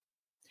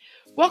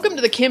Welcome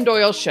to the Kim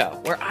Doyle Show,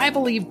 where I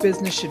believe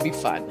business should be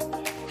fun.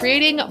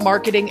 Creating,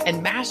 marketing,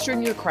 and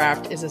mastering your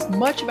craft is as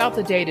much about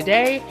the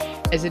day-to-day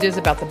as it is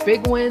about the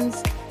big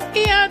wins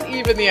and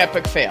even the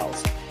epic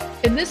fails.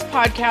 In this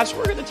podcast,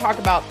 we're going to talk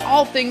about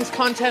all things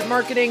content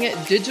marketing,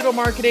 digital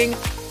marketing,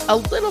 a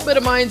little bit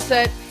of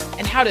mindset,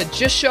 and how to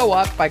just show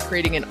up by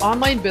creating an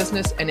online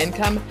business and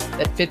income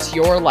that fits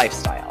your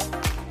lifestyle.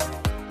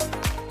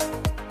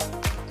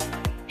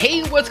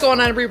 Hey, what's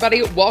going on,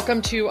 everybody?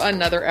 Welcome to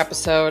another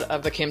episode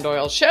of the Kim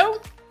Doyle Show.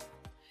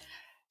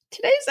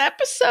 Today's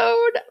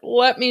episode,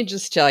 let me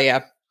just tell you,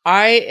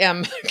 I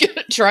am going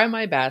to try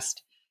my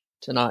best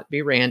to not be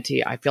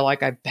ranty. I feel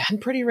like I've been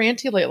pretty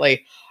ranty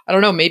lately. I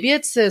don't know. Maybe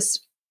it's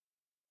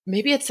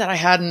that I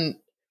hadn't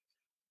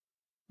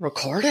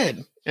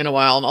recorded in a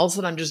while, and all of a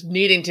sudden I'm just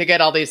needing to get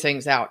all these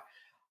things out.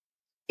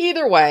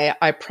 Either way,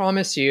 I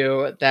promise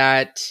you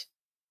that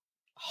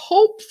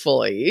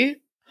hopefully,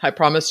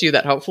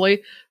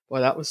 boy,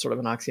 that was sort of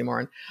an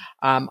oxymoron.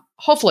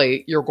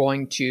 Hopefully you're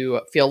going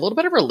to feel a little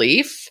bit of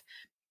relief.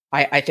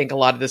 I think a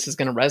lot of this is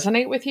going to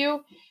resonate with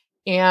you.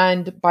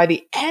 And by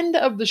the end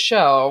of the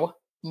show,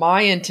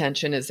 my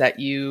intention is that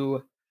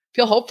you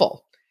feel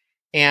hopeful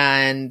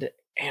and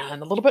a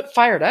little bit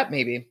fired up,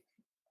 maybe.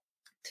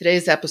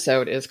 Today's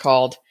episode is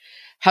called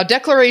How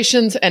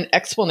Declarations and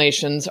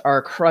Explanations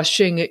Are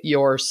Crushing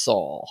Your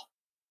Soul.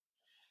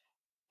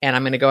 And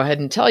I'm going to go ahead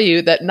and tell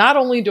you that not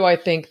only do I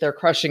think they're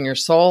crushing your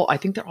soul, I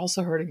think they're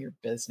also hurting your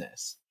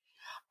business.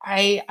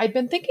 I've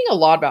been thinking a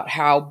lot about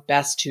how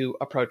best to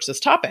approach this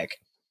topic.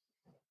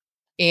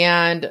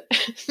 And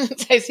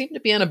since I seem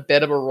to be on a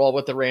bit of a roll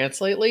with the rants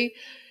lately,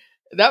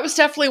 that was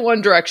definitely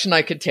one direction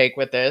I could take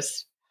with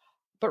this.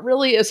 But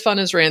really, as fun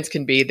as rants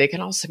can be, they can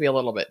also be a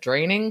little bit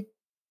draining.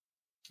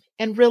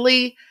 And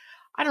really,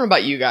 I don't know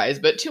about you guys,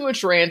 but too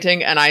much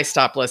ranting and I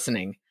stop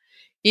listening.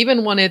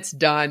 Even when it's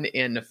done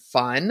in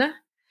fun.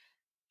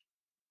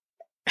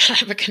 I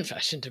have a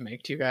confession to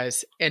make to you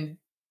guys, and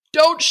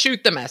don't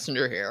shoot the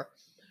messenger here.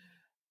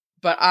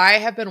 But I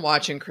have been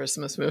watching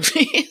Christmas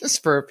movies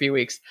for a few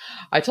weeks.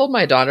 I told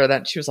my daughter that,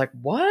 and she was like,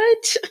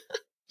 what?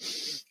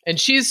 And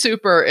she's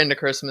super into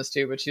Christmas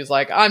too, but she's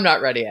like, I'm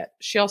not ready yet.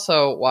 She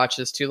also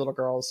watches two little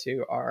girls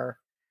who are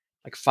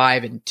like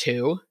 5 and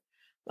 2.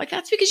 Like,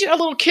 that's because you got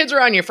little kids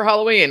around you for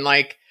Halloween.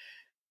 Like,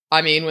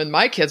 I mean, when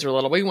my kids were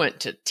little, we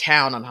went to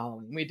town on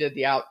Halloween. We did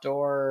the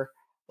outdoor,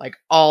 like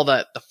all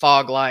the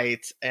fog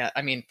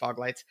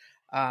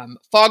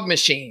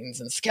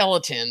machines and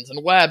skeletons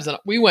and webs. And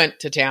we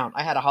went to town.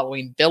 I had a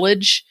Halloween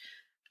village.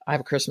 I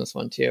have a Christmas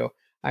one too.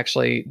 I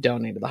actually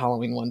donated the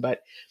Halloween one,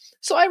 but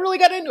so I really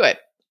got into it.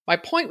 My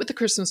point with the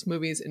Christmas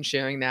movies and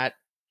sharing that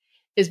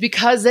is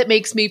because it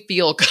makes me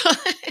feel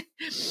good.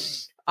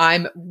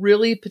 I'm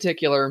really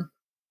particular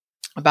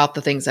about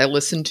the things I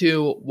listen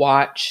to,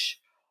 watch,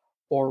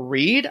 or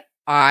read.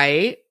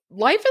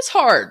 Life is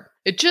hard.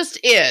 It just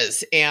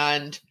is.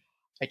 And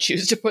I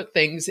choose to put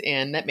things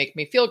in that make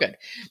me feel good.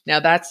 Now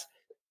that's,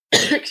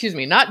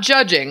 not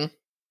judging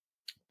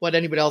what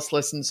anybody else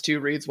listens to,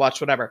 reads, watch,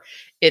 whatever.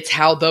 It's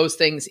how those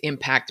things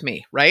impact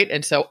me, right?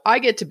 And so I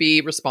get to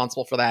be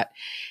responsible for that.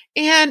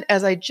 And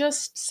as I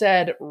just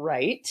said,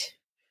 right,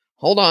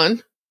 hold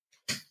on.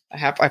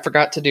 I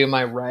forgot to do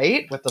my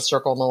right with the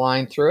circle and the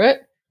line through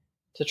it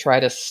to try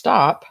to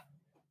stop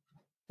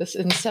this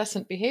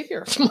incessant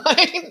behavior of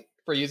mine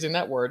for using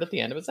that word at the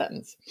end of a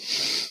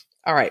sentence.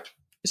 All right.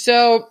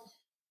 So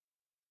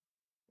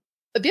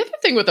the other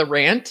thing with a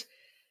rant,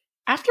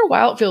 after a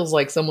while, it feels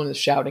like someone is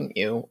shouting at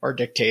you or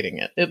dictating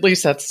it. At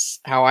least that's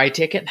how I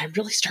take it. And I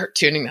really start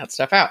tuning that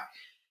stuff out.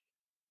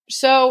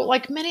 So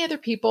like many other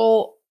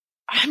people,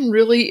 I'm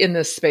really in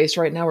this space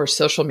right now where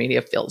social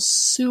media feels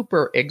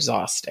super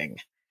exhausting.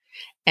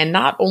 And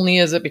not only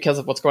is it because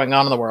of what's going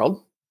on in the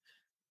world,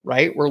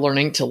 right? We're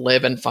learning to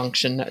live and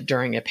function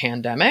during a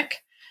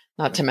pandemic.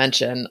 Not to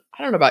mention,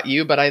 I don't know about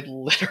you, but I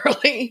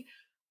literally,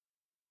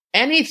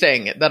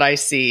 anything that I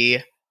see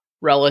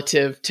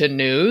relative to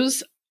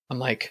news, I'm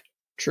like,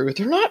 truth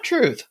or not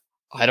truth?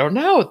 I don't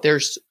know.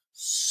 There's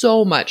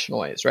so much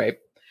noise, right?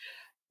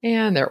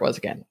 And there it was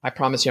again. I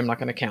promise you I'm not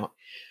going to count.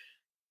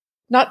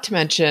 Not to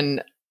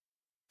mention,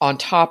 on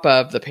top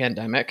of the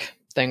pandemic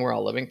thing we're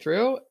all living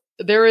through,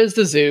 there is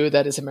the zoo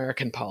that is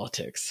American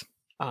politics.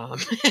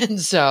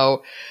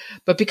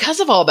 But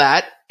because of all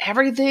that,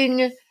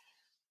 everything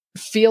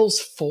feels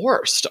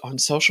forced on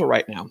social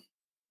right now.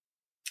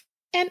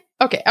 And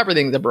okay,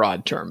 everything's a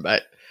broad term,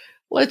 but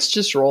let's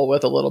just roll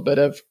with a little bit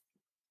of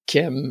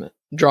Kim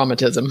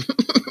dramatism.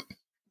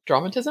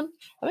 Dramatism?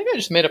 I think I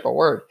just made up a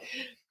word.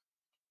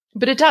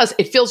 But it does.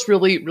 It feels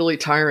really, really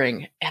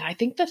tiring. And I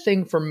think the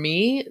thing for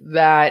me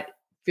that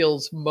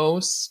feels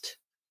most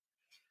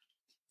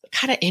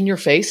kind of in your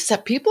face is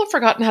that people have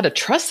forgotten how to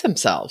trust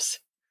themselves.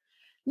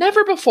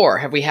 Never before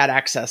have we had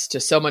access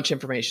to so much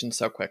information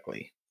so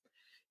quickly.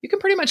 You can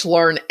pretty much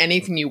learn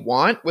anything you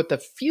want with a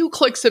few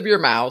clicks of your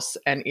mouse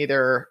and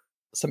either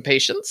some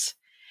patience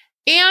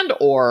and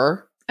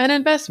or an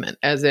investment,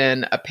 as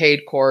in a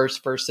paid course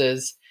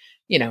versus,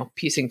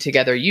 piecing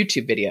together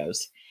YouTube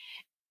videos.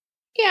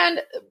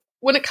 And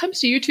when it comes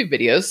to YouTube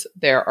videos,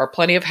 there are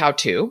plenty of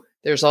how-to.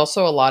 There's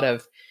also a lot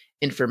of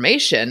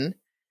information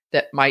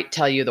that might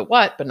tell you the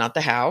what, but not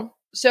the how.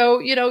 So,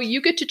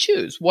 you get to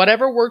choose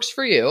whatever works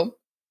for you,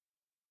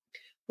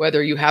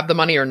 whether you have the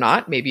money or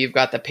not. Maybe you've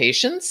got the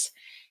patience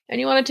and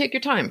you want to take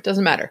your time. It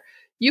doesn't matter.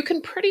 You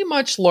can pretty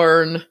much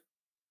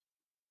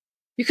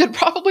you could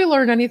probably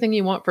learn anything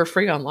you want for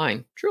free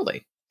online,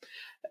 truly,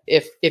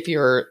 if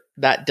you're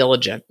that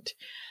diligent.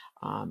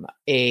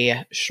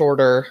 A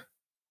shorter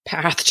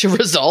path to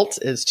results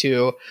is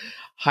to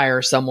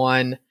hire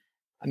someone,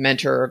 a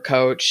mentor or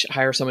coach,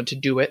 hire someone to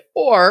do it,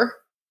 or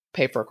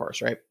pay for a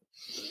course, right?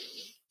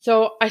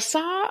 So I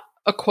saw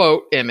a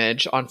quote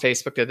image on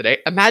Facebook the other day.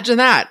 Imagine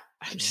that.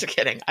 I'm just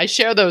kidding. I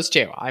share those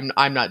too.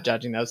 I'm not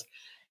judging those.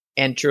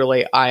 And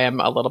truly, I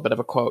am a little bit of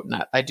a quote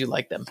nut. I do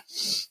like them.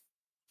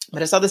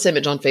 But I saw this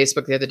image on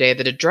Facebook the other day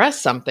that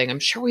addressed something I'm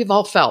sure we've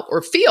all felt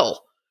or feel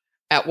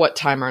at what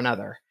time or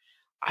another.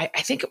 I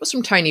think it was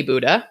from Tiny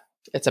Buddha.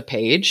 It's a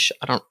page.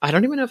 I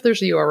don't even know if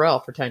there's a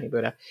URL for Tiny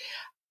Buddha.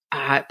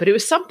 But it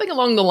was something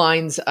along the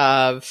lines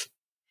of,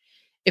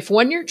 if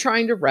when you're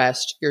trying to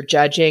rest, you're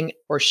judging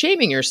or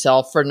shaming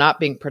yourself for not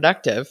being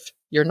productive,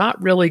 you're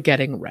not really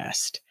getting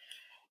rest.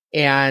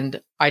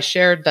 And I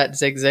shared that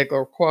Zig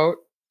Ziglar quote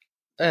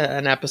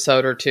an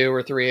episode or 2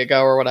 or 3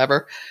 ago or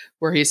whatever,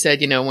 where he said,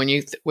 when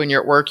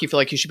you're at work, you feel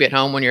like you should be at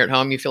home. When you're at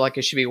home, you feel like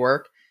you should be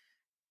work.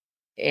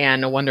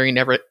 And no wonder you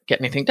never get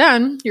anything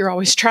done. You're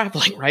always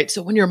traveling, right?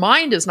 So when you're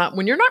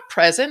not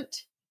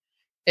present,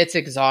 it's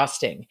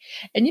exhausting.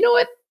 And you know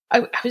what?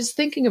 I was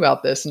thinking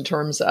about this in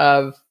terms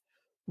of,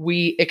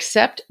 we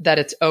accept that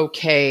it's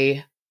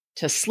okay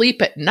to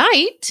sleep at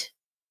night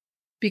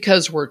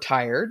because we're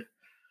tired.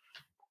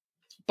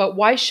 But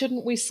why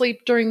shouldn't we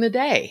sleep during the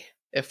day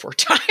if we're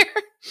tired?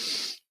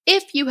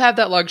 If you have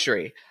that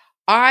luxury.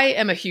 I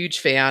am a huge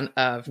fan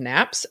of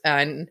naps,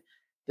 and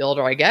the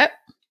older I get,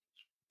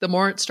 the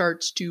more it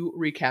starts to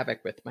wreak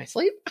havoc with my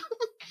sleep.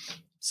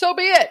 So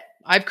be it.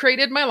 I've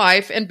created my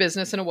life and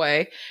business in a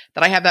way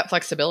that I have that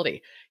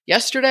flexibility.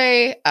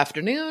 Yesterday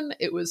afternoon,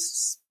 it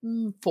was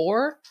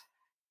 4.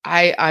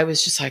 I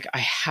was just like, I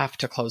have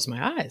to close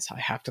my eyes. I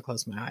have to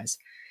close my eyes.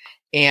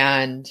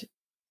 And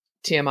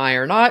TMI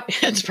or not,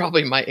 it's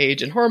probably my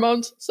age and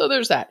hormones. So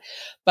there's that.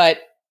 But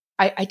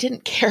I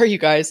didn't care, you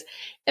guys.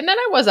 And then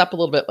I was up a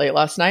little bit late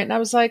last night, and I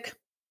was like,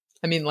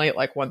 late,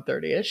 like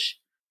 1:30-ish.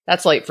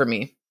 That's late for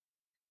me.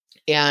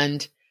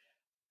 And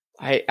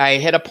I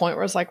hit a point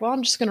where I was like, well,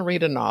 I'm just going to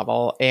read a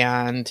novel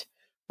and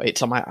wait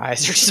till my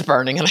eyes are just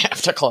burning and I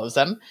have to close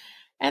them.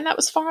 And that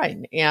was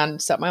fine.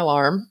 And set my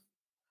alarm,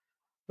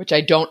 which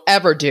I don't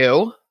ever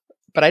do,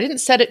 but I didn't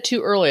set it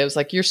too early. I was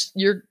like,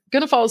 you're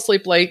going to fall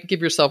asleep late.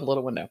 Give yourself a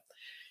little window.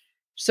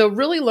 So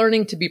really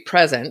learning to be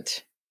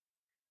present,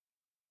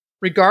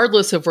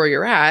 regardless of where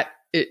you're at,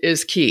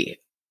 is key,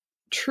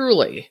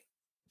 truly,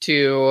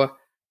 to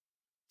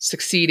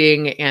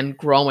succeeding and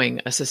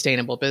growing a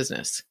sustainable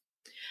business.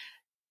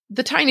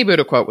 The Tiny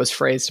Buddha quote was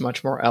phrased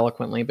much more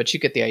eloquently, but you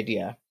get the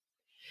idea.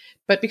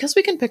 But because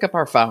we can pick up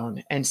our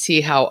phone and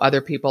see how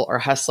other people are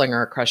hustling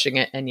or crushing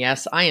it, and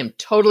yes, I am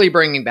totally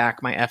bringing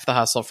back my F the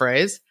hustle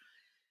phrase,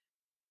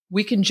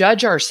 we can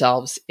judge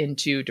ourselves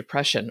into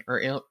depression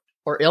or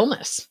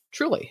illness,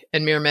 truly,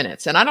 in mere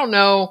minutes. And I don't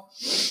know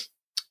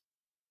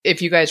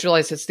if you guys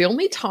realize it's the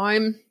only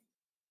time,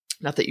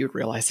 not that you'd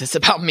realize this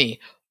about me,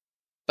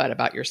 but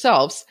about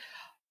yourselves,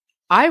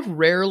 I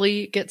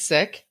rarely get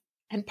sick.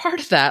 And part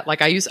of that,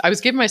 like I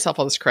was giving myself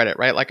all this credit,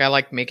 right? Like I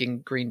like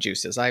making green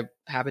juices. I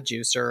have a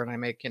juicer and I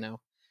make,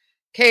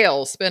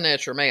 kale,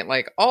 spinach, or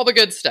like all the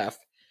good stuff.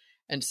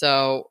 And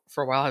so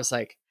for a while I was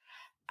like,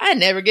 I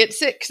never get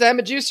sick because I'm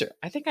a juicer.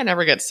 I think I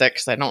never get sick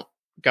because I don't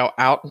go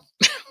out in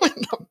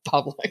the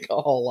public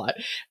a whole lot.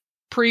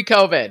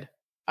 Pre-COVID,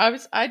 I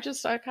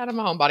kind of a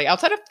homebody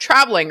outside of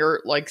traveling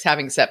or like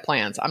having set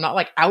plans. I'm not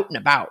like out and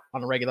about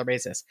on a regular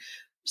basis.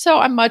 So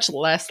I'm much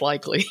less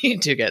likely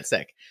to get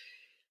sick.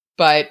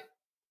 But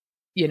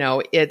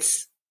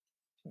it's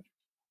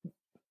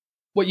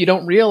what you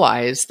don't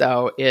realize,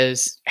 though,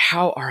 is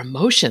how our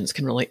emotions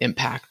can really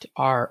impact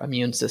our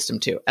immune system,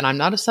 too. And I'm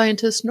not a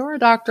scientist nor a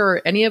doctor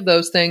or any of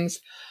those things.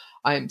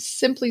 I'm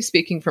simply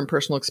speaking from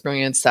personal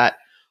experience that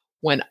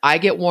when I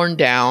get worn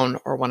down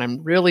or when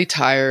I'm really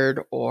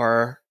tired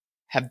or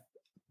have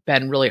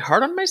been really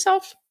hard on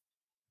myself,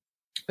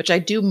 which I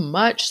do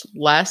much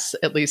less,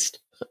 at least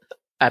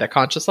at a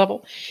conscious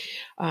level,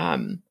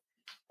 I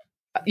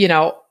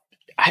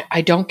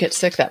don't get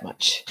sick that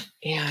much.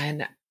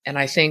 And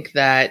I think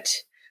that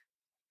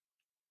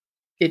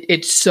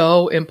it's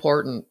so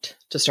important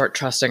to start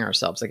trusting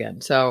ourselves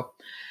again. So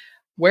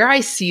where I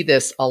see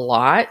this a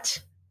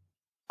lot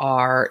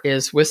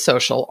is with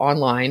social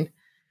online,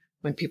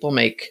 when people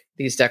make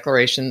these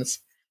declarations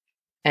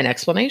and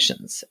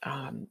explanations.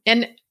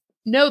 And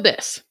know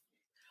this,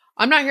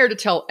 I'm not here to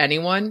tell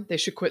anyone they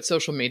should quit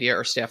social media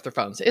or stay off their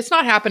phones. It's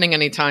not happening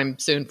anytime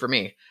soon for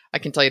me. I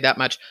can tell you that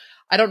much.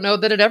 I don't know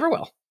that it ever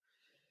will.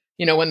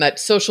 When that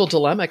Social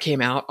Dilemma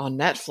came out on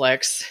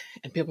Netflix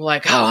and people were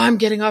like, oh, I'm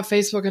getting off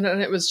Facebook. And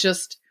it was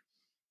just,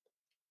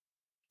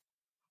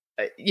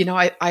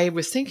 I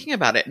was thinking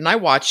about it and I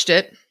watched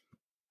it.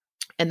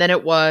 And then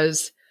it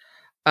was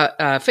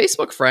a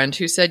Facebook friend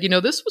who said,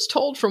 this was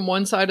told from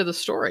one side of the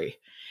story.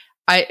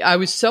 I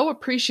was so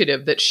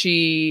appreciative that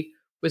she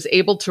was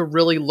able to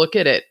really look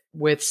at it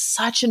with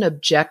such an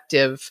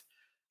objective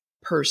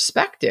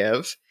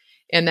perspective,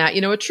 and that,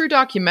 a true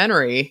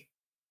documentary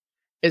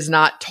is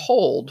not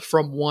told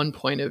from one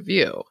point of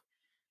view.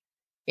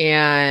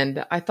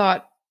 And I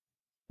thought,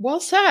 well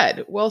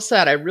said, well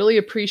said. I really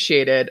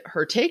appreciated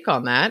her take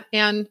on that.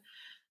 And,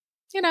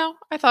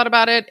 I thought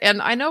about it,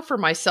 and I know for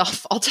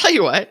myself, I'll tell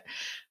you what,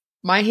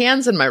 my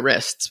hands and my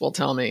wrists will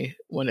tell me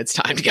when it's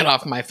time to get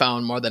off my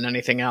phone more than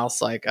anything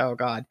else. Like, oh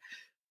God,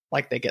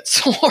 like they get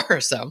sore.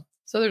 So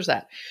there's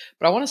that.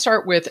 But I want to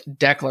start with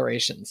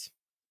declarations.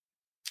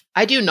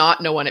 I do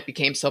not know when it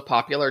became so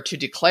popular to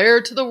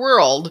declare to the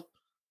world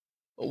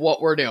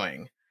what we're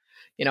doing,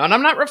 and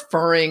I'm not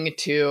referring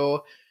to,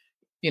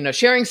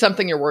 sharing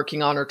something you're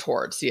working on or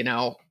towards,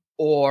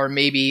 or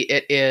maybe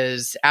it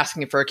is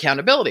asking for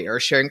accountability or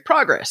sharing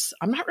progress.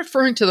 I'm not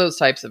referring to those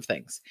types of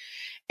things.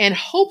 And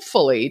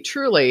hopefully,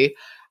 truly,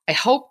 I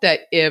hope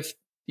that if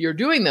you're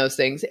doing those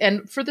things,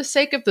 and for the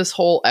sake of this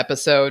whole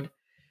episode,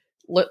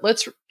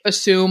 let's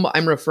assume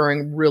I'm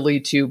referring really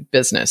to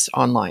business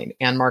online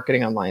and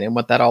marketing online and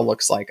what that all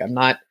looks like. I'm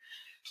not,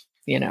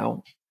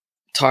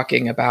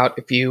 talking about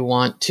if you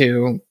want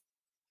to,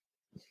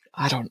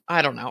 I don't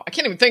know. I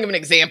can't even think of an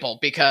example,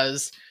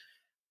 because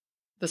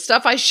the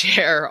stuff I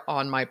share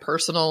on my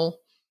personal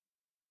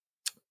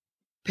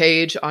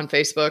page on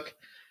Facebook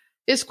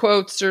is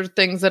quotes or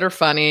things that are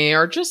funny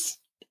or just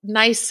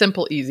nice,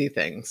 simple, easy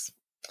things.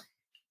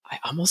 I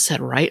almost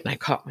said right and I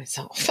caught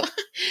myself.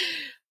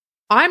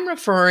 I'm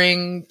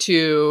referring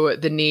to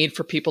the need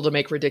for people to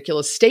make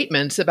ridiculous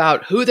statements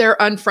about who they're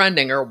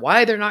unfriending or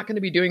why they're not going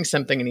to be doing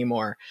something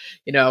anymore.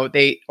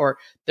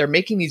 They're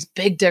making these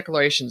big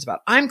declarations about,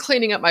 I'm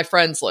cleaning up my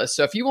friends list.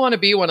 So if you want to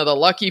be one of the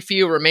lucky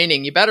few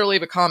remaining, you better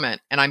leave a comment.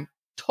 And I'm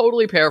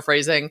totally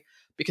paraphrasing,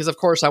 because of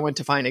course I went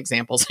to find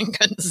examples and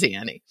couldn't see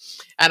any.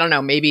 I don't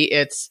know. Maybe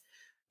it's,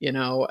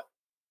 so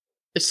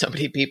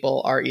many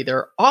people are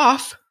either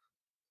off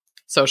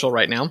social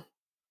right now.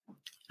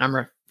 I'm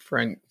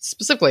referring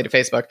specifically to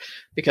Facebook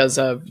because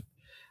of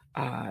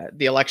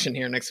the election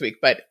here next week.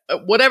 But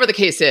whatever the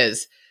case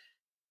is,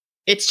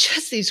 it's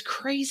just these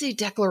crazy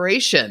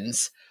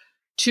declarations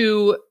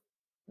to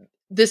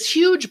this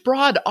huge,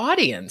 broad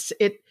audience.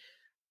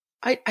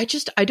 I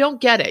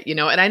don't get it,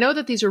 and I know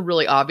that these are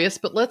really obvious,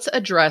 but let's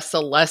address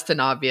the less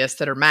than obvious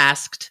that are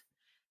masked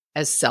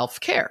as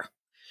self-care.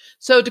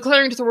 So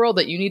declaring to the world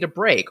that you need a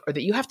break or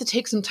that you have to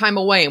take some time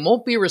away and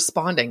won't be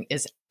responding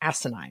is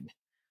asinine.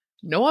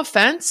 No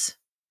offense,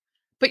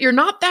 but you're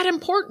not that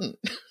important.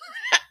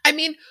 I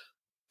mean,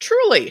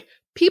 truly,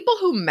 people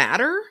who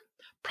matter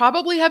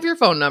probably have your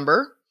phone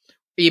number,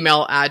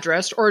 email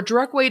address, or a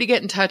direct way to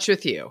get in touch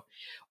with you.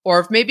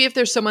 Or if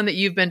there's someone that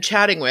you've been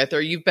chatting with or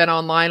you've been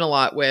online a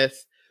lot with,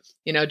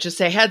 just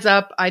say, heads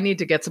up, I need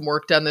to get some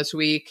work done this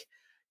week,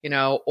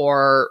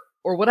 or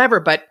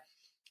whatever. But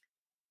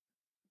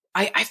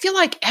I feel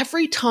like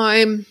every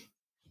time,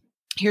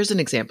 here's an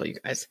example, you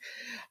guys.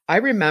 I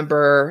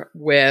remember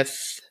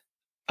with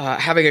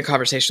having a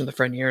conversation with a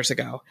friend years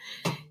ago,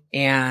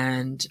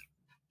 and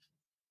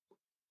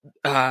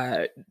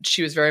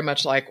she was very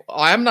much like,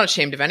 I'm not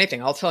ashamed of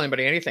anything. I'll tell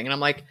anybody anything. And I'm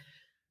like,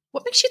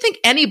 what makes you think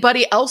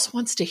anybody else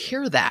wants to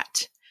hear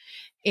that?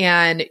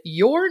 And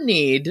your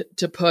need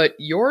to put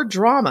your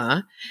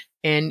drama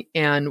and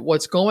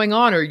what's going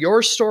on or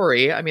your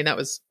story, I mean, that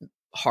was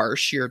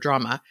harsh, your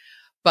drama.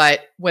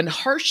 But when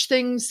harsh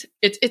things,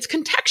 it's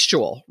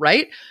contextual,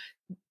 right?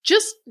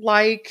 Just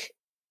like,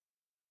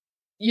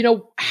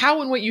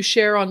 how and what you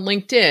share on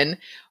LinkedIn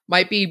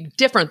might be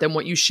different than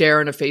what you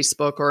share in a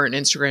Facebook or an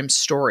Instagram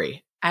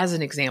story, as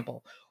an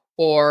example.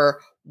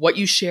 Or what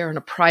you share in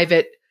a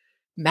private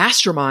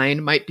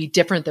mastermind might be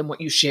different than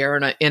what you share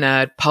in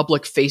a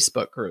public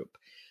Facebook group.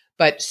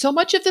 But so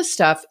much of this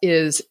stuff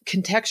is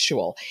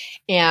contextual.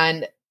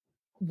 And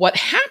what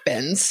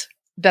happens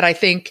that I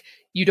think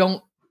you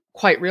don't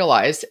quite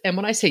realize, and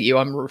when I say you,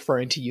 I'm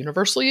referring to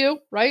universal you,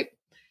 right?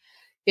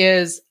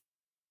 Is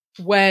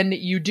when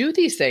you do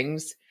these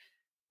things,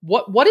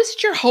 what is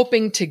it you're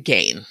hoping to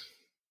gain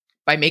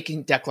by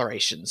making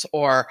declarations?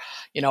 Or,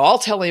 I'll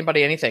tell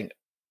anybody anything.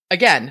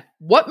 Again,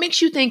 what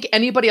makes you think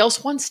anybody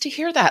else wants to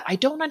hear that? I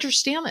don't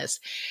understand this.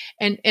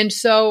 And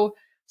so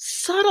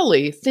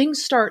subtly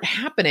things start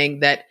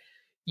happening that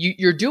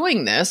you're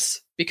doing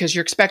this because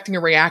you're expecting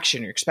a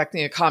reaction, you're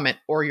expecting a comment,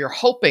 or you're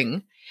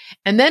hoping.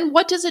 And then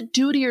what does it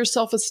do to your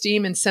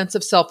self-esteem and sense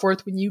of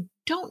self-worth when you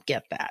don't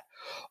get that?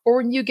 Or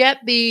when you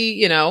get the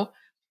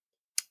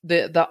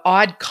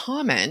odd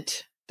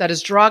comment that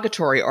is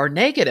derogatory or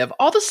negative,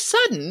 all of a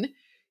sudden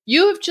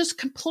you have just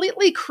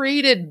completely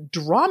created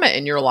drama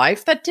in your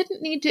life that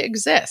didn't need to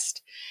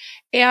exist.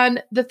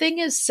 And the thing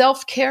is,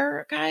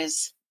 self-care,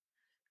 guys,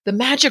 the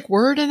magic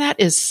word in that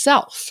is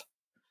self,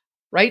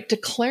 right?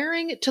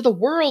 Declaring to the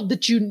world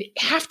that you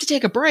have to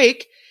take a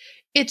break.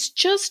 It's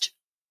just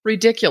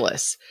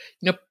ridiculous.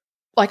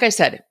 like I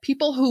said,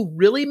 people who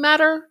really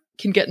matter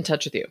can get in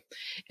touch with you.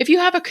 If you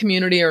have a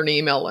community or an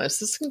email list,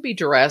 this can be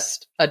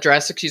addressed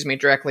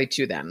directly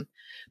to them,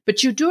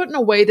 but you do it in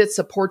a way that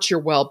supports your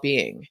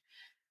well-being.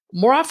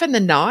 More often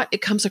than not,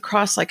 it comes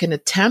across like an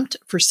attempt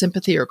for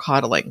sympathy or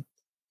coddling.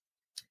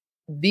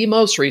 The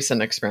most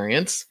recent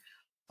experience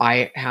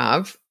I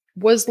have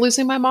was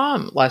losing my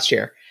mom last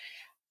year.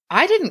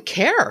 I didn't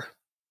care.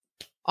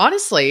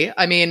 Honestly,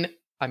 I mean,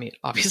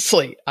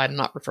 obviously, I'm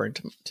not referring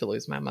to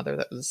lose my mother.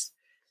 That was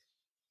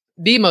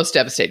the most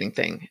devastating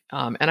thing.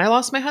 And I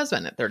lost my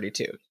husband at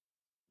 32.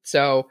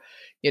 So,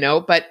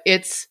 but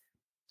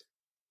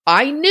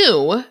I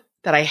knew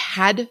that I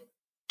had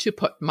to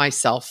put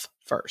myself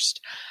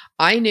first.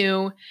 I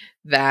knew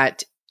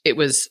that it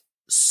was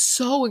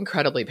so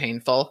incredibly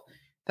painful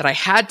that I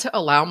had to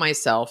allow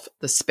myself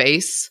the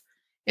space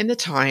and the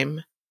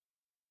time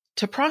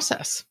to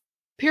process,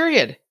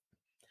 period.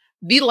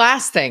 The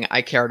last thing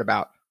I cared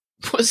about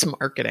was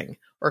marketing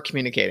or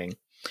communicating.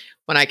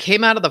 When I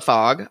came out of the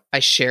fog, I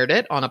shared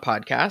it on a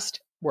podcast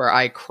where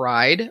I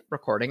cried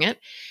recording it.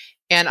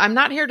 And I'm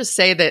not here to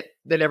say that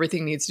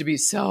everything needs to be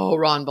so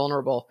raw and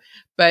vulnerable,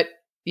 but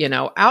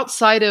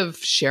outside of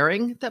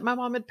sharing that my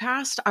mom had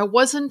passed, I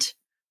wasn't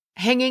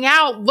hanging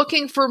out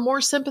looking for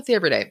more sympathy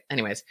every day.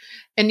 Anyways,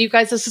 and you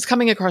guys, this is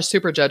coming across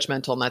super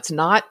judgmental, and that's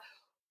not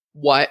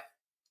what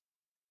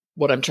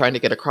I'm trying to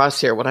get across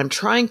here. What I'm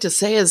trying to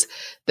say is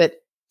that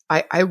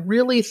I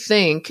really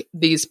think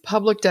these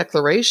public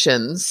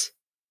declarations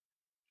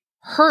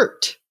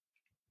hurt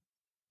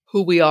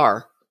who we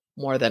are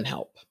more than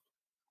help.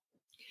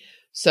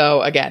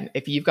 So again,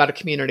 if you've got a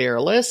community or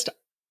a list,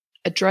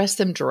 address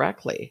them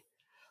directly,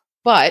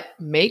 but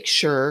make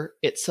sure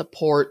it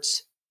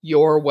supports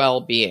your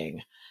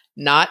well-being,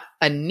 not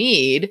a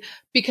need,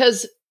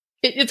 because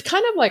it's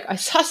kind of like I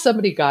saw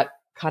somebody got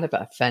kind of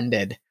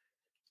offended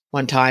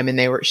one time, and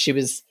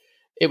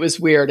it was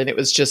weird, and it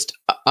was just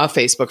a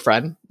Facebook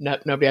friend,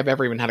 nobody I've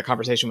ever even had a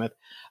conversation with,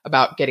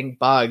 about getting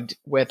bugged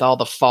with all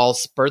the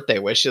false birthday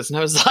wishes. And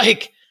I was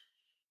like,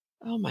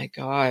 oh my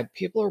God,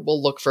 people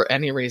will look for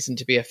any reason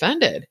to be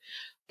offended.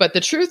 But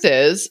the truth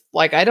is,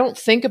 like, I don't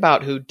think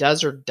about who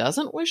does or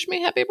doesn't wish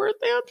me happy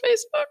birthday on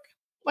Facebook.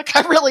 Like,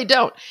 I really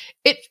don't.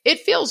 It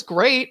feels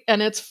great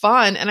and it's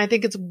fun. And I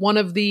think it's one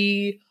of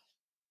the,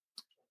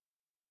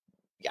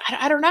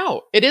 I don't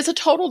know. It is a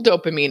total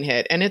dopamine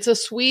hit, and it's a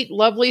sweet,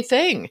 lovely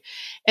thing.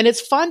 And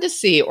it's fun to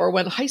see, or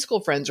when high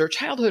school friends or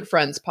childhood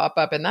friends pop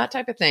up and that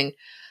type of thing.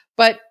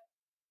 But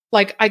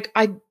like,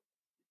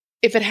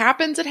 if it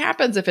happens, it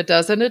happens. If it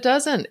doesn't, it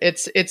doesn't.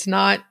 It's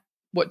not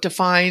what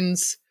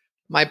defines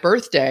my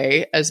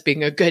birthday as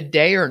being a good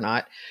day or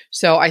not.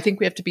 So I think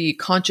we have to be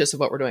conscious of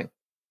what we're doing.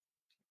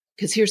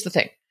 Because here's the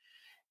thing.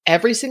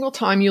 Every single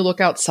time you look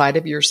outside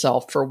of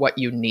yourself for what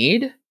you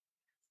need,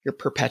 you're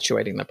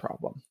perpetuating the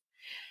problem.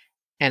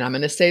 And I'm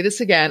going to say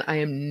this again. I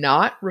am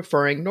not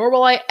referring, nor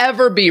will I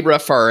ever be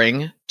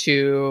referring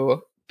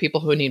to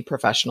people who need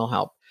professional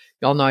help.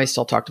 Y'all know I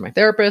still talk to my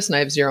therapist, and I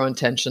have zero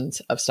intentions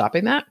of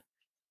stopping that.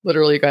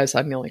 Literally, you guys,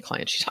 I'm the only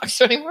client she talks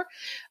to anymore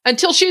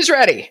until she's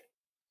ready,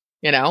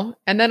 and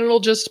then it'll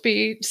just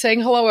be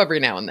saying hello every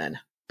now and then.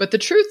 But the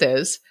truth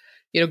is,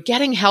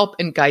 getting help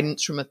and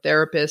guidance from a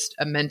therapist,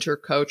 a mentor,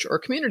 coach, or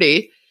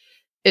community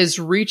is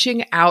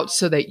reaching out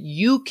so that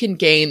you can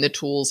gain the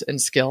tools and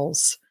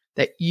skills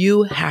that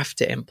you have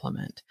to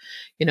implement.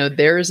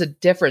 There is a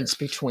difference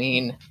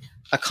between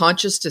a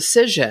conscious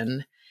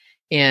decision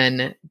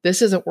and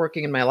this isn't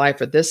working in my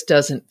life, or this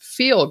doesn't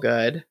feel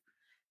good.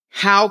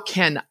 How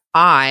can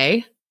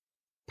I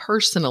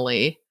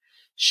personally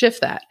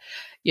shift that?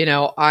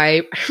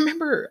 I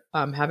remember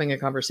having a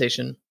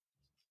conversation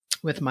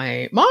with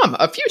my mom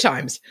a few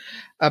times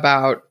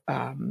about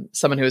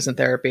someone who was in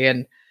therapy,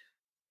 and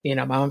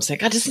my mom's saying,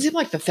 "God, it doesn't seem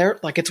like the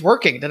therapy, like it's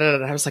working." Da, da,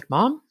 da. I was like,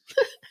 "Mom,"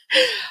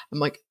 I'm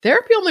like,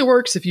 "Therapy only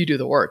works if you do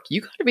the work.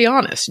 You got to be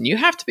honest, and you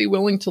have to be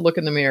willing to look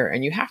in the mirror,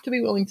 and you have to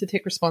be willing to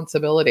take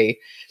responsibility."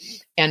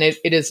 And it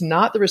is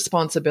not the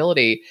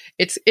responsibility.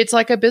 It's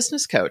like a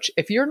business coach.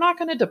 If you're not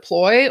going to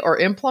deploy or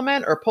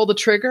implement or pull the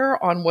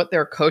trigger on what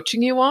they're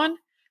coaching you on,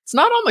 it's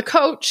not on the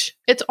coach.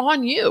 It's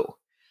on you.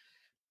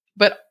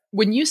 But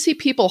when you see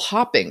people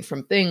hopping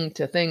from thing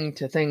to thing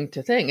to thing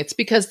to thing, it's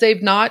because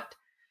they've not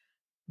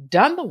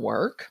done the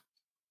work,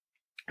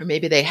 or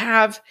maybe they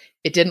have,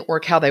 it didn't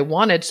work how they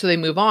wanted, so they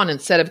move on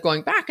instead of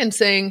going back and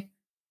saying,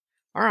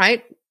 all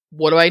right,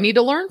 what do I need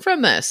to learn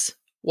from this?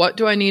 What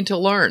do I need to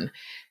learn?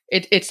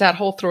 It's that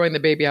whole throwing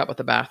the baby out with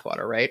the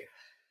bathwater, right?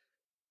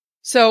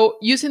 So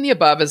using the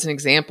above as an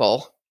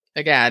example,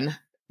 again,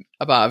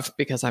 above,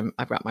 because I've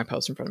got my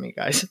post in front of me,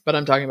 guys, but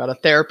I'm talking about a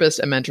therapist,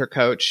 a mentor,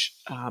 coach,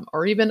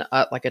 or even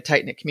like a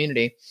tight-knit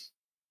community.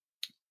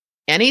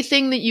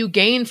 Anything that you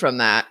gain from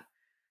that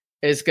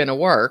is going to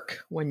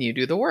work when you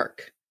do the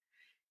work.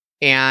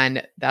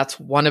 And that's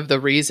one of the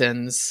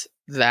reasons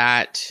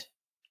that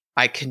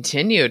I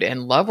continued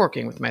and love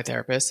working with my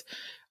therapist.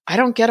 I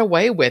don't get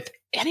away with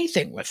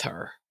anything with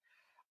her.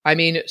 I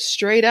mean,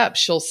 straight up,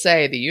 she'll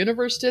say, the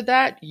universe did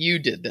that, you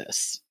did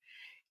this.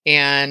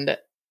 And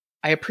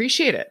I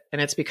appreciate it.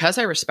 And it's because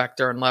I respect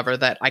her and love her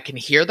that I can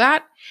hear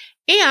that.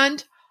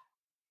 And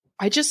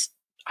I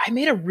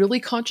made a really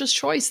conscious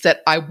choice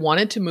that I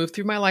wanted to move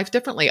through my life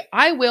differently.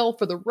 I will,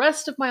 for the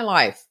rest of my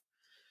life,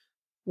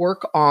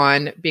 work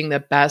on being the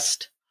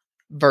best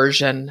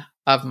version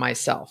of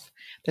myself.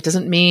 That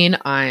doesn't mean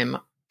I'm,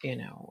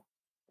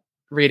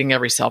 reading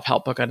every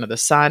self-help book under the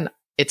sun.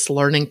 It's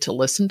learning to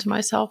listen to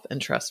myself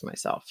and trust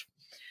myself.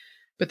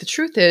 But the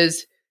truth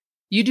is,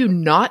 you do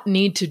not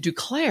need to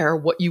declare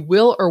what you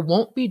will or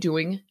won't be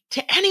doing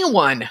to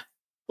anyone,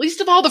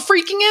 least of all the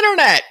freaking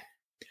internet.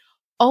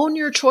 Own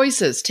your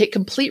choices. Take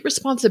complete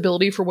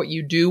responsibility for what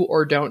you do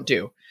or don't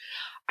do.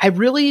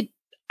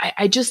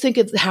 I just think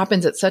it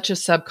happens at such a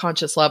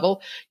subconscious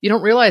level. You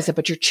don't realize it,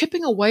 but you're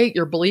chipping away at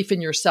your belief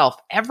in yourself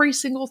every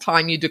single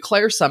time you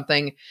declare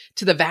something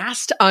to the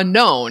vast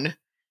unknown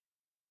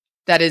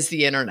that is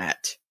the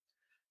internet.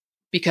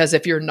 Because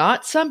if you're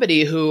not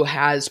somebody who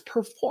has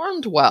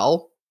performed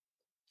well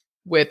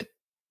with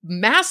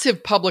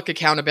massive public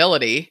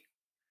accountability,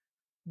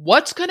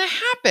 what's going to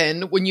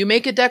happen when you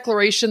make a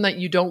declaration that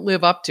you don't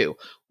live up to?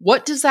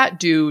 What does that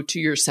do to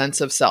your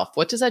sense of self?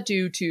 What does that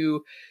do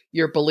to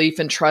your belief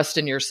and trust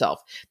in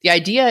yourself? The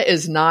idea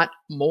is not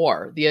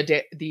more. The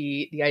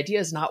idea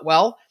is not,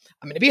 well,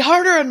 I'm going to be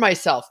harder on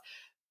myself.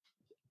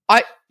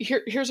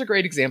 Here's a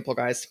great example,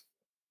 guys.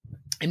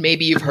 And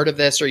maybe you've heard of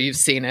this or you've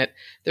seen it.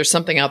 There's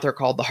something out there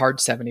called the Hard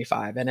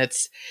 75. And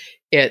it's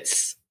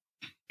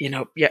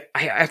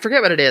I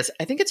forget what it is.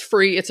 I think it's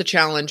free. It's a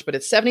challenge, but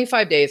it's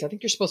 75 days. I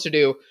think you're supposed to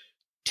do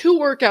 2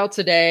 workouts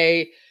a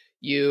day.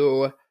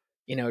 You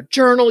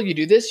journal, you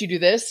do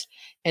this.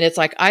 And it's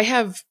like, I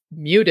have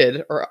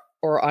muted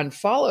or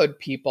unfollowed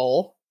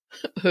people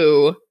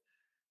who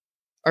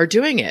are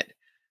doing it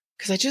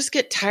because I just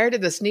get tired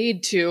of this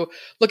need to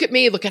look at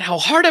me, look at how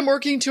hard I'm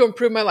working to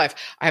improve my life.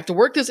 I have to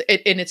work this.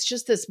 And it's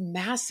just this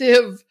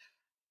massive,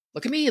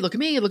 look at me.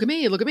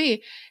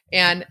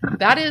 And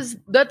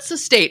that's the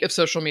state of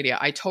social media.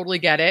 I totally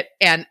get it.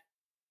 And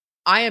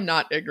I am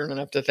not ignorant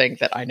enough to think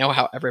that I know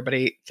how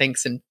everybody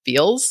thinks and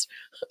feels,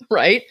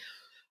 right?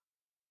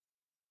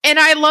 And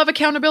I love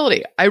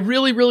accountability. I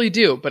really, really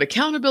do. But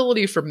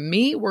accountability for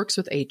me works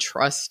with a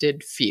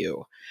trusted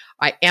few.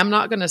 I am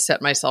not going to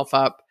set myself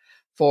up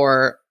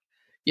for,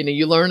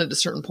 you learn at a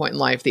certain point in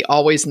life, the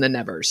always and the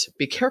nevers.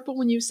 Be careful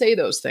when you say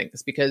those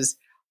things because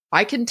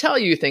I can tell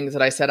you things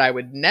that I said I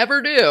would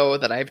never do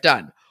that I've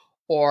done,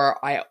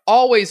 or I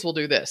always will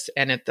do this.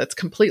 And that's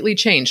completely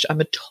changed. I'm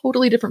a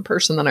totally different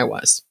person than I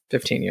was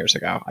 15 years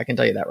ago. I can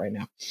tell you that right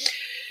now.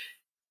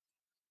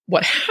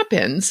 What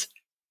happens,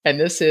 and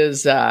this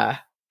is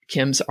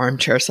Kim's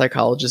armchair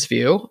psychologist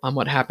view on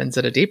what happens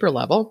at a deeper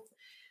level,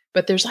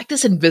 but there's like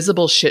this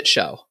invisible shit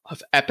show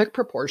of epic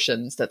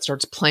proportions that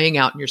starts playing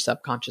out in your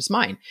subconscious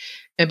mind.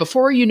 And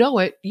before you know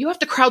it, you have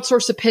to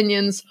crowdsource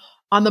opinions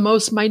on the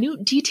most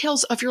minute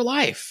details of your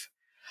life.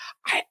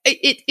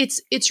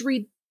 It's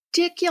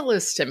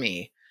ridiculous to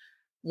me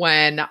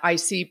when I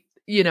see,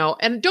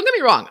 and don't get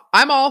me wrong,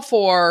 I'm all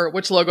for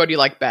which logo do you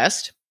like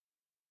best,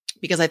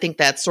 because I think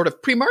that's sort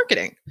of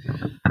pre-marketing.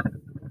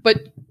 But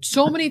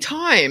so many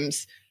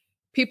times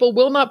people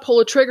will not pull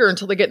a trigger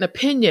until they get an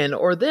opinion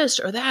or this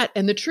or that.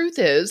 And the truth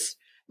is,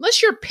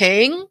 unless you're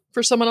paying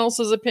for someone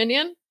else's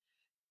opinion,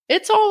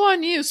 it's all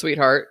on you,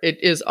 sweetheart.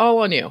 It is all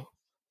on you.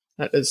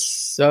 That is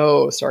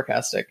so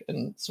sarcastic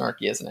and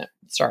snarky, isn't it?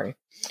 Sorry.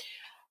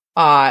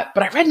 But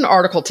I read an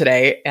article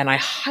today, and I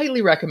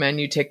highly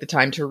recommend you take the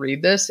time to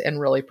read this and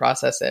really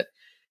process it.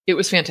 It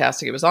was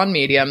fantastic. It was on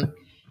Medium,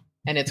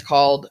 and it's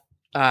called,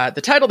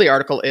 the title of the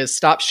article is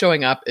Stop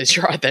Showing Up as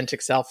Your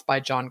Authentic Self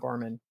by John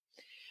Gorman.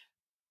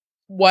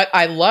 What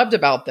I loved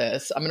about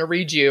this, I'm going to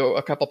read you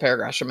a couple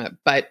paragraphs from it,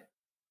 but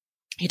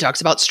he talks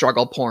about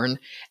struggle porn.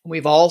 And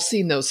we've all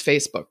seen those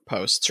Facebook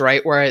posts,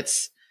 right? Where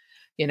it's,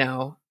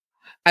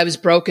 I was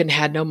broken,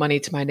 had no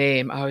money to my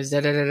name. I was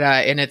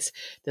da-da-da-da. And it's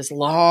this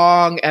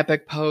long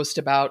epic post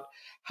about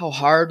how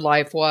hard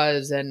life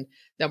was. And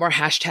then we're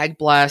hashtag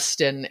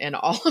blessed and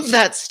all of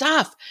that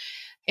stuff.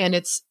 And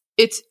it's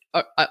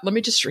let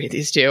me just read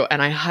these to you.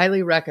 And I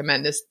highly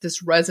recommend this.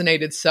 This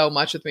resonated so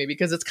much with me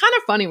because it's kind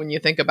of funny when you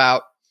think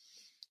about,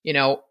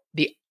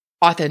 the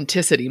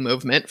authenticity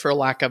movement, for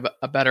lack of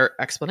a better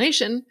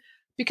explanation,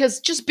 because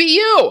just be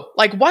you.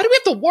 Like, why do we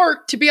have to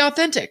work to be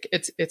authentic?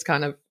 It's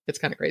kind of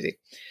crazy.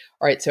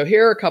 All right. So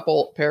here are a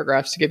couple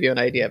paragraphs to give you an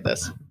idea of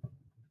this.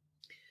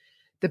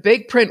 The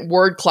big print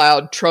word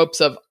cloud tropes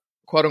of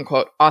quote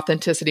unquote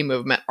authenticity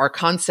movement are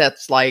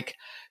concepts like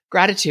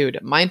gratitude,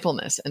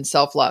 mindfulness, and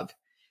self-love.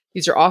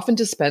 These are often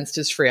dispensed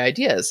as free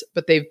ideas,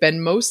 but they've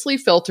been mostly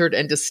filtered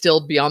and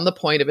distilled beyond the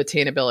point of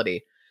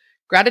attainability.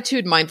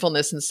 Gratitude,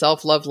 mindfulness, and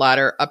self-love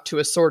ladder up to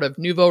a sort of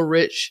nouveau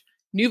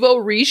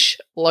riche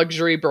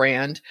luxury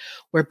brand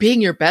where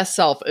being your best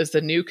self is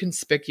the new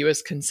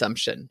conspicuous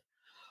consumption.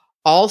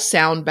 All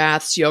sound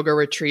baths, yoga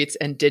retreats,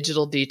 and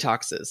digital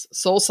detoxes,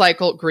 Soul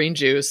Cycle, green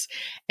juice,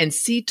 and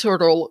sea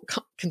turtle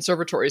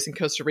conservatories in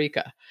Costa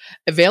Rica.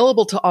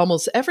 Available to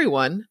almost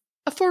everyone,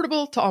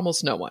 affordable to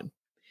almost no one.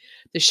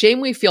 The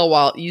shame we feel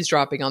while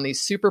eavesdropping on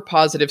these super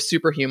positive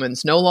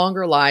superhumans no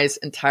longer lies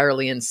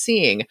entirely in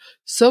seeing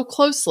so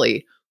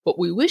closely what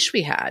we wish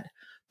we had,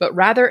 but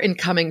rather in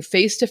coming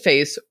face to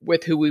face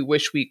with who we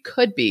wish we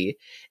could be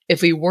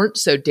if we weren't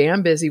so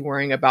damn busy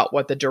worrying about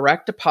what the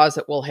direct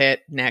deposit will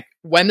hit next,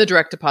 when the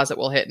direct deposit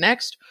will hit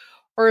next,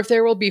 or if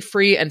there will be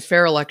free and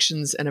fair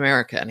elections in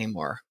America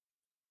anymore.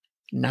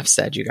 Enough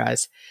said, you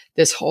guys.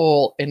 This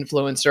whole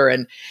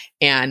influencer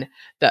and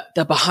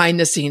the behind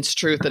the scenes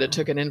truth that it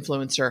took an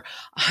influencer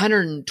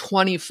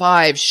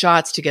 125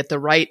 shots to get the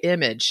right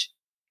image.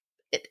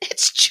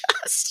 It's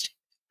just,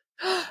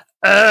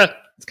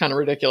 it's kind of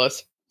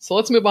ridiculous. So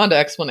let's move on to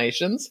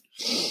explanations.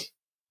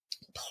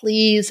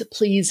 Please,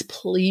 please,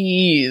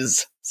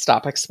 please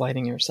stop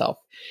explaining yourself.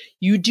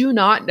 You do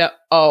not know.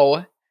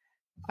 Oh,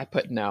 I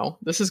put no.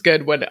 This is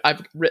good when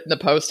I've written the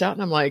post out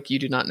and I'm like, you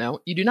do not know.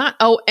 You do not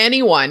owe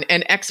anyone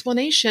an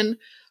explanation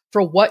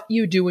for what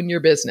you do in your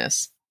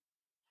business.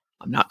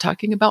 I'm not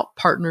talking about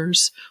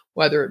partners,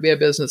 whether it be a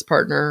business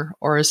partner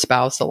or a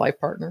spouse, a life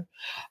partner.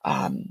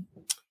 Want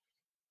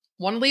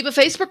to leave a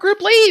Facebook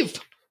group? Leave.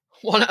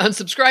 Want to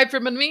unsubscribe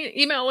from an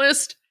email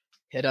list?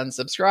 Hit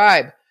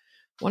unsubscribe.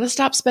 Want to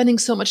stop spending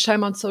so much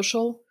time on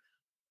social?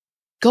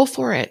 Go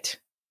for it.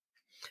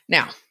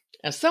 Now,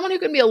 as someone who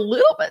can be a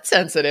little bit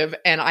sensitive,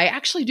 and I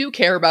actually do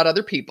care about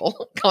other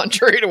people,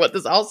 contrary to what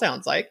this all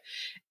sounds like,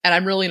 and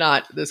I'm really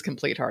not this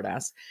complete hard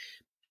ass.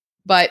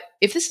 But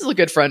if this is a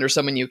good friend or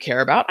someone you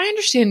care about, I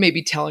understand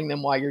maybe telling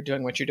them why you're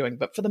doing what you're doing.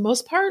 But for the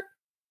most part,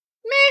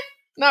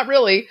 not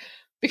really.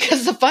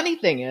 Because the funny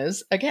thing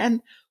is,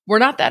 again, we're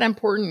not that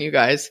important, you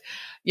guys.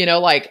 You know,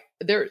 like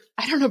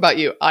I don't know about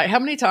you. How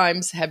many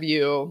times have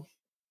you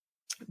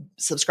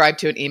subscribed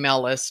to an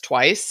email list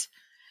twice?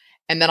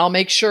 And then I'll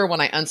make sure when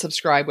I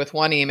unsubscribe with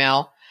one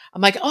email,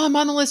 I'm like, oh, I'm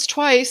on the list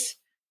twice.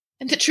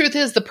 And the truth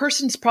is the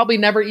person's probably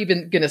never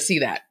even going to see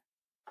that.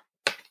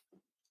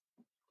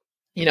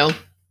 You know,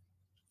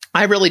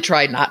 I really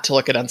tried not to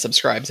look at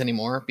unsubscribes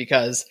anymore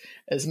because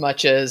as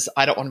much as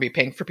I don't want to be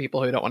paying for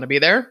people who don't want to be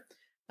there,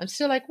 I'm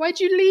still like, why'd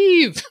you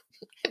leave?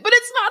 But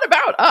it's not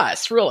about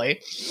us,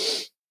 really.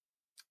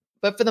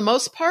 But for the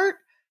most part,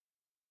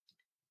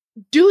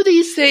 do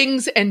these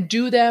things and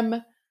do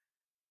them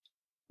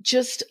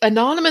just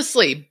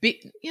anonymously.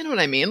 You know what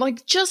I mean?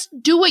 Like, just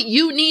do what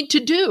you need to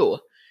do.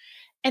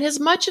 And as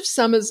much of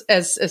some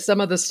as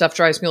some of this stuff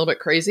drives me a little bit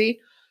crazy,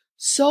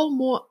 so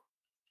more.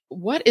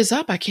 What is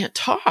up? I can't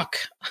talk.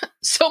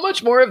 So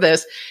much more of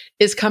this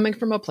is coming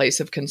from a place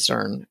of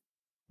concern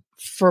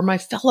for my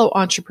fellow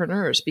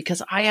entrepreneurs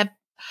because I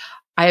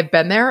have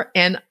been there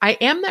and I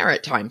am there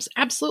at times.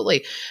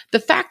 Absolutely. The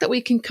fact that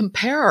we can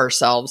compare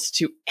ourselves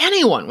to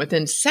anyone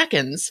within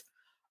seconds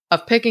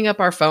of picking up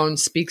our phone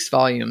speaks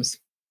volumes.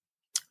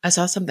 I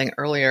saw something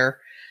earlier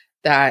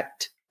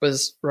that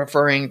was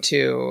referring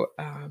to,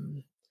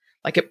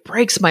 like, it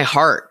breaks my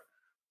heart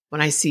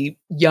when I see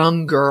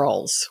young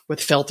girls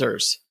with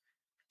filters.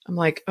 I'm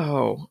like,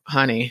 oh,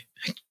 honey,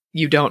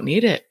 you don't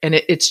need it. And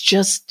it's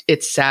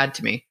sad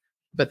to me,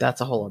 but that's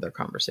a whole other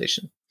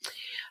conversation.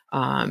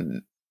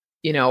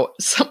 You know,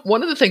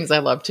 one of the things I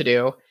love to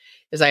do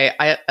is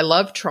I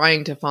love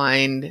trying to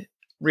find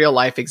real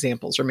life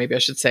examples, or maybe I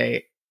should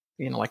say,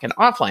 you know, like an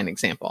offline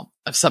example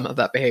of some of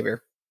that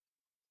behavior.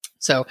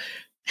 So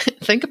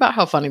think about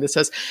how funny this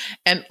is.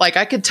 And like,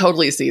 I could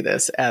totally see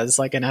this as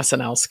like an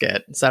SNL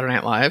skit, Saturday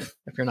Night Live,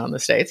 if you're not in the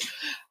States.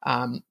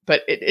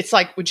 But it's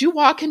like, would you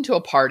walk into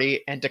a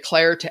party and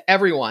declare to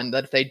everyone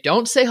that if they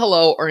don't say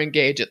hello or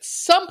engage at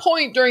some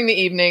point during the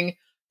evening,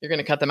 you're going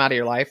to cut them out of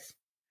your life?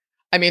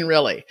 I mean,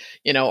 really,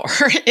 you know,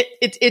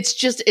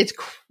 it's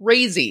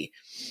crazy.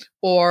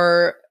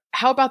 Or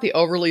how about the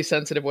overly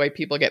sensitive way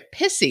people get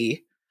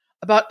pissy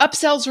about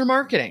upsells or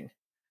marketing?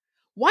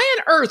 Why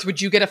on earth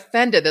would you get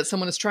offended that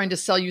someone is trying to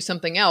sell you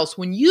something else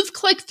when you've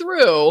clicked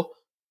through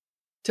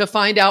to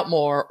find out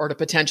more or to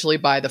potentially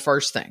buy the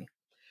first thing?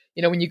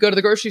 You know, when you go to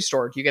the grocery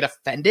store, do you get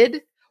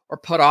offended or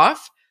put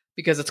off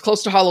because it's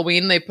close to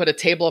Halloween? They put a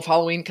table of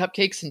Halloween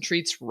cupcakes and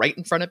treats right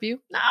in front of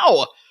you?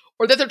 No.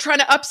 Or that they're trying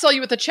to upsell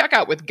you at the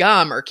checkout with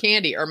gum or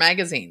candy or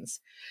magazines.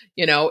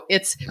 You know,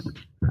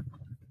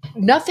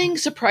 nothing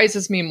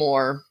surprises me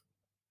more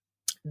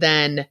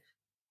than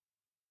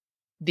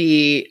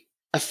the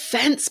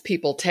offense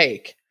people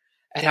take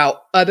at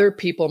how other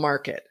people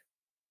market.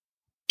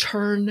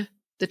 Turn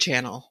the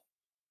channel.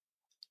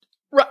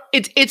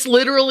 It's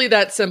literally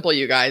that simple,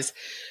 you guys.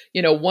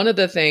 You know, one of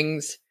the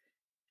things,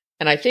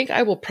 and I think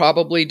I will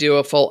probably do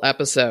a full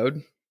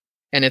episode,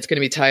 and it's going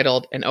to be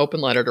titled An Open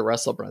Letter to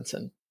Russell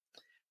Brunson.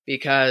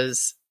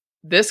 Because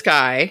this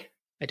guy,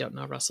 I don't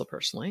know Russell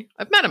personally.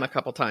 I've met him a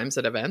couple times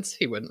at events.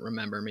 He wouldn't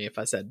remember me if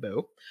I said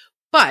boo.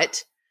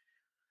 But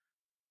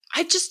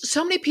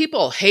so many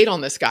people hate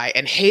on this guy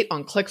and hate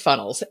on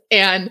ClickFunnels.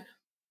 And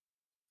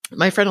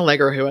my friend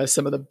Allegra, who has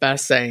some of the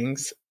best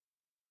sayings,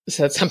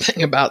 said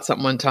something about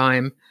something one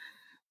time.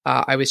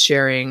 I was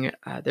sharing,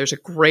 there's a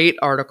great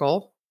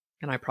article,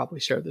 and I probably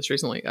shared this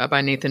recently,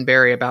 by Nathan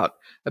Barry about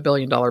 $1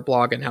 billion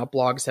blog and how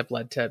blogs have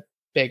led to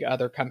big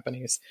other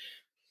companies.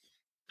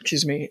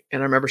 Excuse me.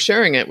 And I remember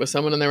sharing it with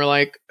someone and they were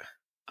like,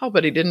 oh,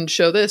 but he didn't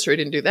show this or he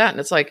didn't do that. And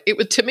it's like,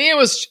 to me, it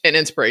was an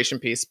inspiration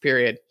piece,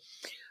 period.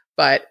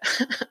 But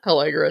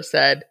Allegra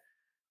said,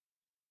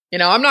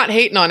 I'm not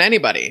hating on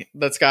anybody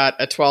that's got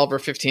a $12 or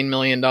 $15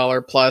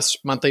 million plus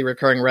monthly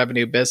recurring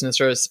revenue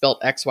business or has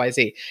spelt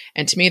XYZ.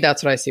 And to me,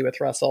 that's what I see with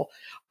Russell.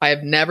 I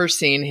have never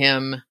seen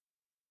him.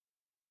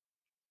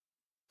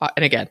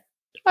 And again,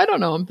 I don't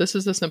know him. This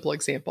is a simple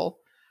example.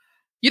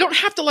 You don't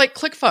have to like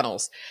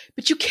ClickFunnels,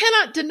 but you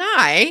cannot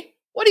deny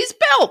what he's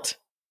built.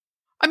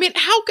 I mean,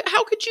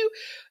 how could you?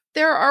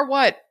 There are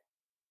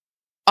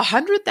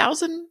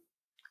 100,000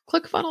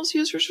 ClickFunnels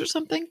users or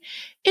something?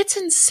 It's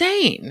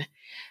insane.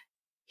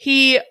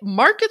 He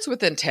markets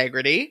with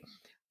integrity.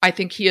 I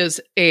think he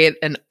is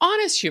an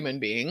honest human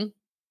being.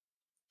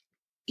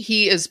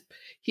 He is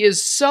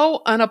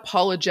so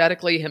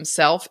unapologetically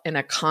himself in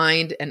a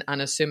kind and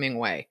unassuming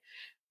way.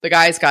 The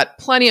guy's got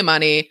plenty of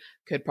money,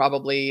 could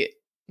probably,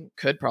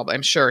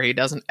 I'm sure he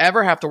doesn't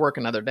ever have to work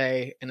another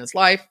day in his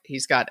life.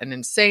 He's got an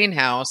insane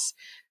house.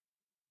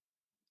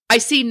 I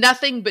see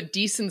nothing but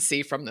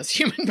decency from this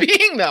human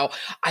being, though.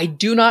 I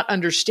do not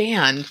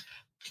understand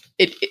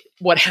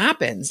what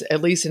happens,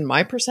 at least in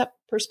my perception,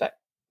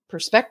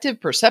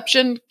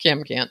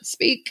 Kim can't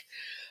speak,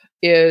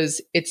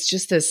 is it's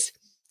just this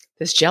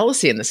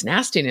jealousy and this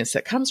nastiness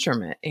that comes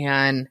from it.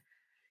 And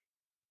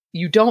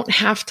you don't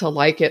have to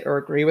like it or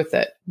agree with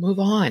it. Move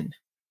on.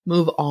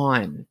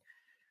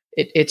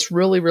 It's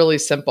really, really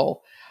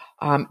simple.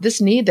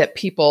 This need that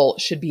people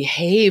should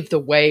behave the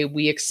way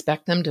we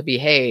expect them to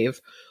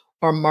behave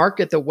or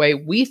market the way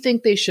we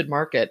think they should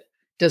market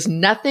does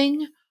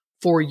nothing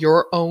for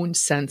your own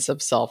sense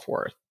of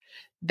self-worth.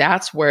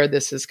 That's where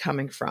this is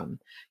coming from.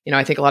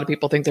 I think a lot of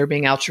people think they're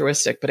being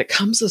altruistic, but it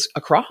comes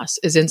across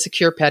as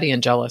insecure, petty,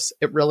 and jealous.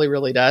 It really,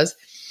 really does.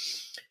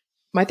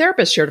 My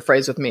therapist shared a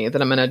phrase with me that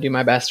I'm going to do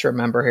my best to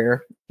remember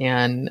here.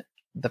 And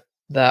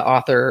the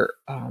author,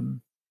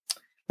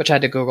 which I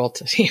had to Google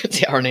to see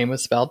how her name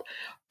was spelled,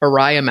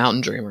 Araya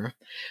Mountain Dreamer.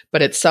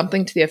 But it's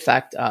something to the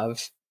effect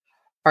of,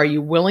 are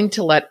you willing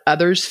to let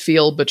others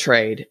feel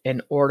betrayed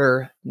in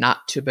order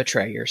not to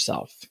betray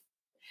yourself?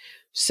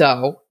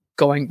 So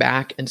going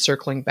back and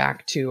circling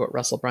back to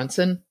Russell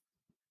Brunson,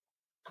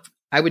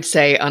 I would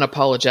say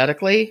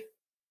unapologetically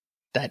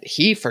that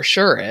he for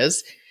sure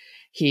is.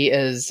 He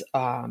is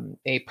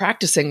a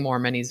practicing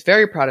Mormon. He's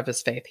very proud of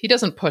his faith. He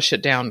doesn't push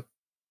it down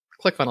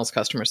ClickFunnels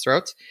customers'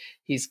 throats.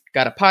 He's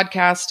got a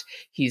podcast.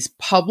 He's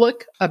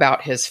public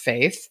about his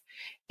faith,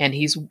 and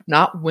he's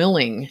not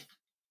willing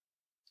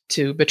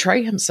to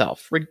betray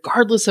himself,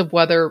 regardless of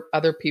whether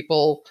other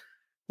people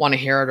want to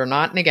hear it or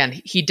not. And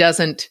again, he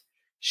doesn't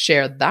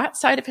share that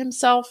side of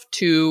himself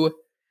to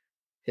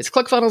his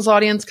ClickFunnels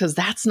audience because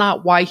that's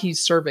not why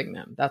he's serving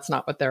them. That's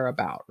not what they're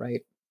about,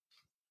 right?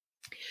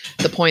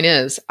 The point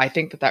is, I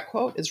think that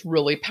quote is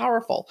really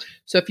powerful.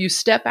 So if you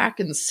step back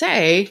and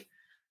say,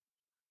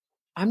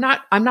 I'm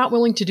not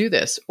willing to do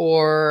this,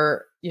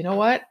 or you know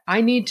what?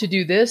 I need to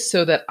do this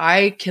so that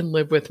I can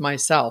live with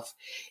myself.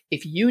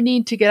 If you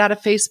need to get out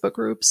of Facebook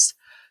groups,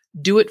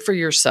 do it for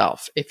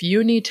yourself. If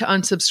you need to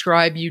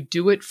unsubscribe, you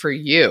do it for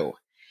you.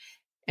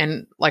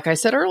 And like I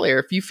said earlier,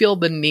 if you feel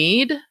the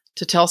need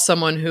to tell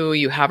someone who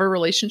you have a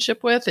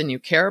relationship with and you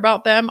care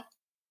about them,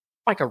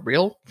 like a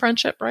real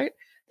friendship, right?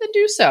 Then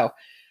do so.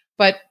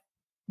 But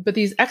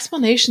these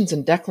explanations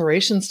and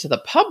declarations to the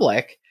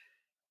public,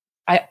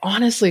 I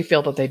honestly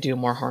feel that they do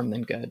more harm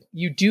than good.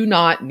 You do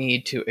not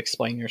need to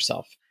explain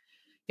yourself.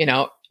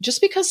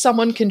 Just because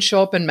someone can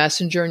show up in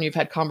Messenger and you've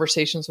had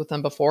conversations with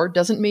them before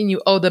doesn't mean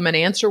you owe them an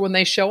answer when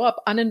they show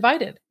up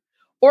uninvited,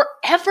 or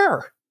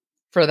ever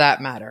for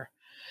that matter.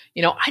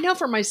 I know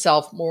for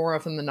myself, more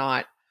often than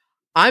not,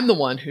 I'm the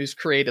one who's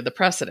created the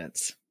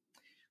precedents,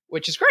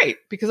 which is great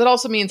because it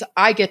also means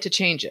I get to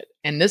change it.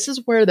 And this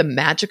is where the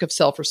magic of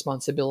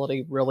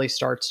self-responsibility really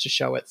starts to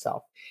show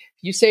itself.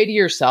 If you say to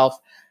yourself,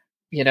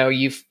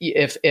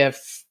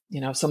 if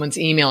someone's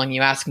emailing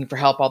you asking for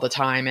help all the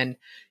time and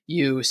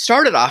you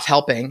started off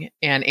helping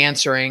and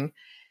answering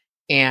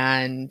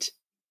and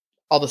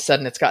all of a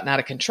sudden it's gotten out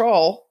of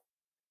control,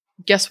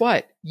 guess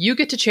what? You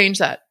get to change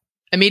that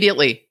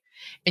immediately.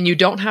 And you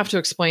don't have to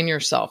explain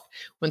yourself.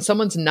 When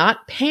someone's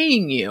not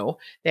paying you,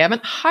 they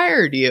haven't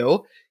hired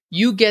you,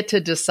 you get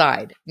to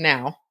decide.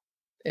 Now,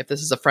 if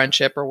this is a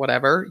friendship or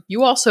whatever,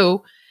 you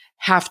also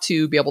have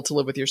to be able to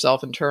live with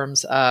yourself in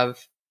terms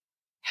of,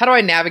 how do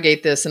I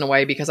navigate this in a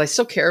way because I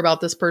still care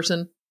about this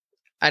person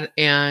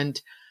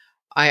and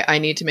I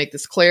need to make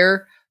this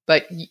clear,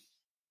 but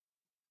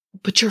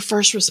your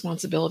first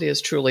responsibility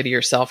is truly to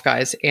yourself,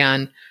 guys.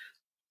 And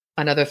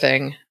another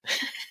thing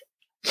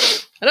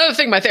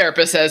my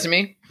therapist says to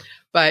me,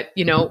 but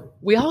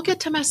we all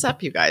get to mess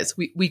up, you guys.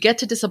 We get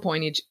to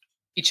disappoint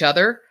each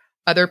other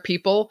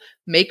people,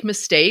 make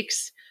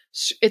mistakes.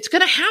 It's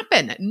going to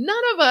happen.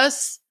 None of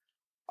us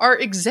are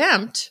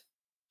exempt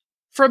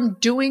from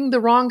doing the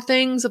wrong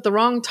things at the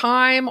wrong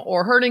time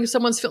or hurting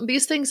someone's feelings.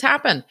 These things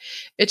happen.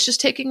 It's just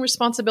taking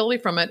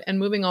responsibility from it and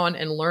moving on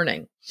and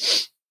learning.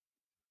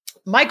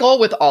 My goal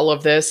with all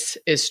of this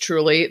is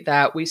truly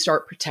that we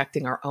start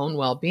protecting our own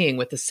well-being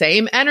with the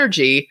same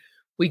energy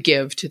we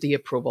give to the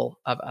approval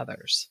of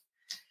others.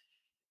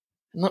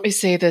 And let me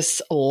say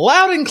this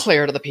loud and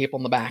clear to the people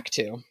in the back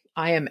too.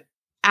 I am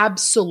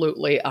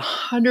absolutely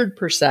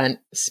 100%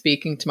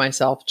 speaking to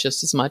myself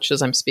just as much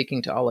as I'm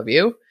speaking to all of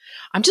you.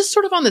 I'm just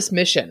sort of on this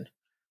mission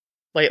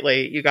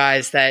lately, you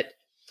guys, that,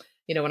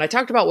 when I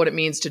talked about what it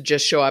means to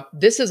just show up,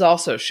 this is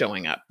also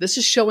showing up. This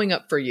is showing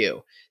up for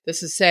you.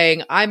 This is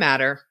saying, I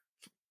matter.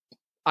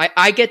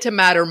 I get to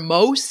matter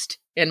most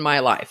in my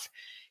life.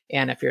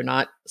 And if you're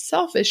not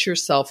selfish, you're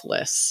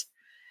selfless.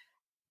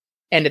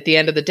 And at the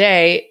end of the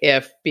day,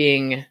 if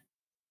being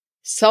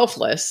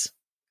selfless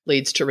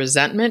leads to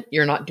resentment,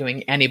 you're not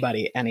doing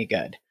anybody any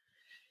good.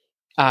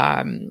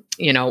 When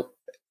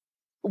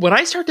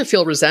I start to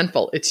feel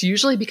resentful, it's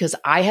usually because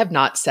I have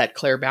not set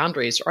clear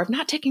boundaries or I've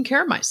not taken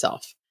care of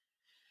myself.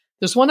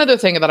 There's one other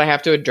thing that I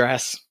have to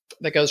address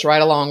that goes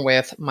right along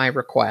with my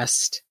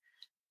request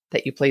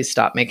that you please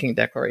stop making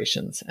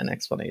declarations and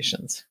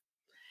explanations.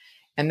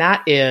 And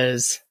that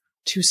is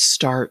to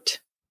start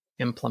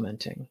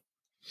implementing.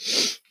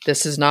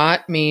 This is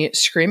not me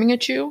screaming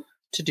at you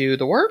to do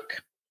the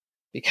work,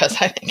 because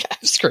I think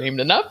I've screamed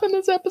enough in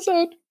this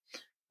episode.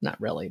 Not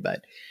really,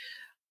 but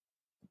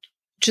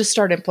just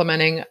start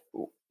implementing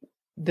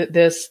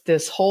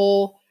this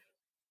whole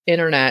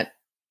internet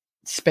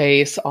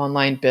space,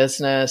 online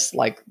business.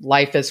 Like,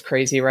 life is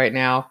crazy right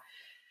now.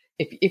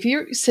 If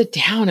you sit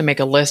down and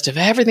make a list of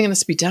everything that has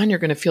to be done, you're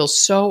going to feel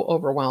so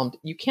overwhelmed.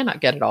 You cannot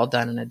get it all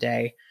done in a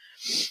day.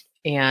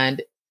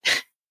 And,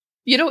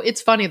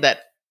 it's funny that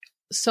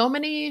so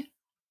many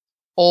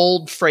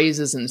old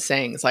phrases and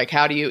sayings, like,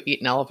 how do you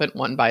eat an elephant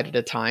one bite at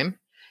a time?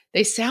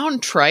 They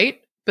sound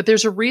trite, but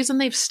there's a reason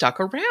they've stuck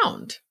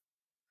around.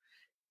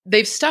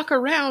 They've stuck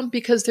around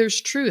because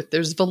there's truth.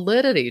 There's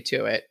validity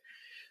to it.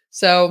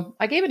 So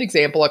I gave an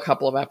example a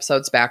couple of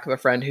episodes back of a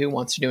friend who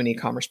wants to do an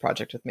e-commerce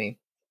project with me.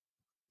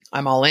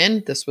 I'm all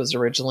in. This was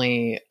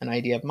originally an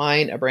idea of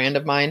mine, a brand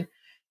of mine,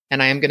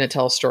 and I am going to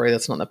tell a story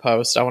that's not in the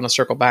post. I want to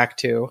circle back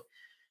to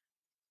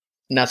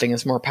nothing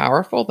is more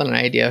powerful than an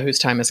idea whose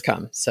time has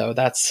come. So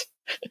that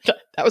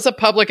was a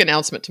public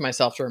announcement to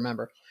myself to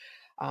remember.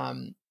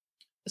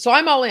 So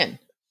I'm all in,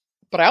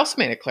 but I also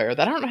made it clear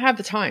that I don't have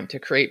the time to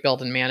create,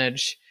 build, and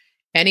manage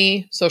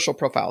any social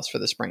profiles for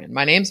this brand.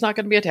 My name's not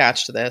going to be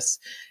attached to this.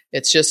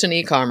 It's just an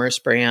e-commerce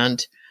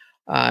brand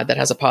that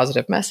has a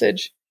positive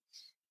message.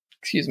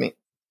 Excuse me.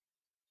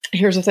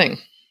 Here's the thing.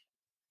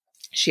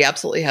 She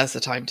absolutely has the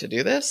time to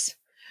do this,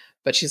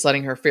 but she's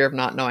letting her fear of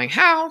not knowing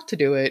how to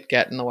do it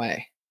get in the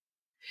way.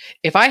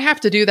 If I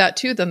have to do that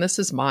too, then this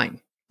is mine.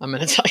 I'm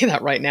going to tell you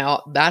that right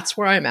now. That's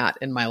where I'm at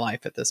in my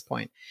life at this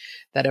point.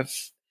 That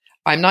if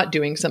I'm not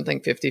doing something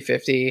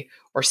 50-50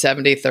 or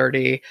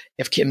 70-30,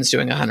 if Kim's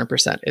doing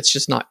 100%,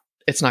 it's not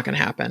going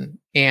to happen.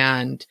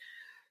 And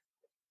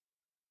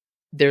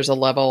there's a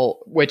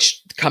level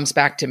which comes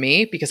back to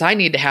me because I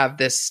need to have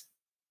this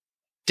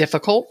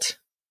difficult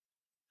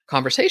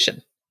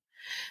conversation.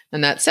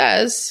 And that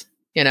says,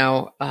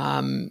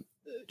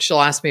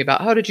 she'll ask me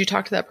about, oh, did you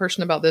talk to that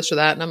person about this or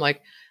that? And I'm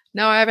like,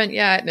 no, I haven't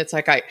yet. And it's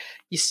like,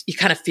 you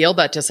kind of feel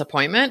that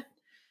disappointment.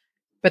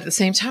 But at the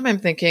same time, I'm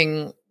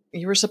thinking,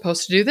 you were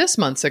supposed to do this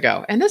months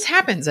ago. And this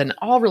happens in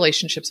all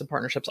relationships and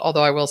partnerships.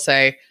 Although I will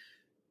say,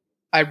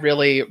 I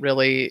really,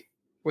 really,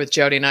 with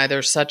Jody and I,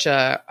 there's such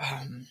a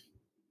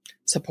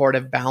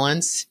supportive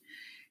balance.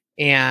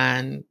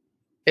 And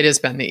it has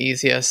been the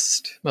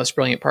easiest, most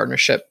brilliant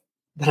partnership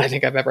that I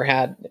think I've ever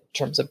had in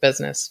terms of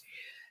business.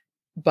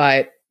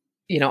 But,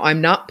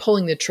 I'm not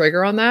pulling the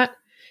trigger on that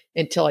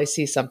until I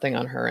see something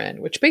on her end,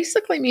 which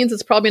basically means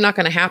it's probably not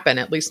going to happen,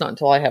 at least not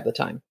until I have the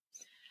time.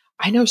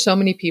 I know so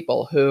many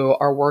people who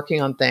are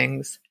working on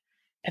things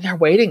and they're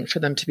waiting for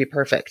them to be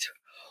perfect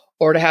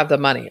or to have the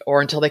money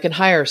or until they can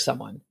hire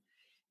someone.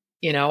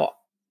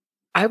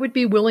 I would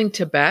be willing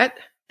to bet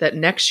that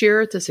next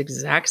year at this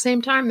exact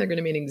same time, they're going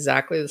to be in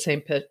exactly the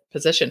same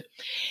position,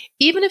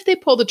 even if they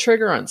pull the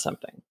trigger on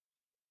something,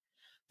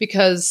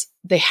 because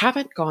they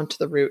haven't gone to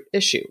the root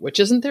issue, which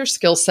isn't their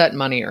skill set,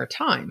 money, or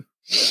time.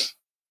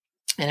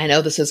 And I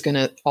know this is going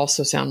to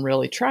also sound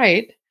really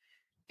trite,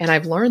 and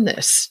I've learned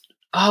this.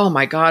 Oh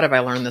my God, have I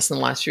learned this in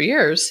the last few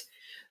years?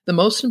 The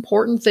most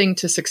important thing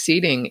to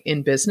succeeding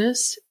in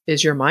business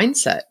is your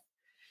mindset.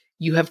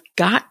 You have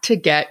got to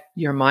get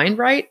your mind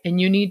right,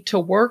 and you need to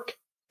work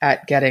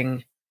at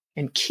getting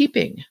and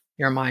keeping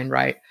your mind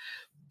right.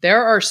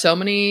 There are so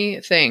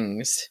many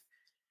things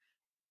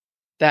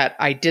that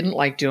I didn't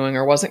like doing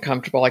or wasn't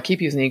comfortable. I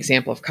keep using the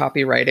example of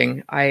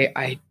copywriting.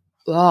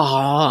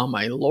 Oh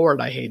my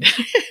Lord, I hated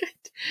it.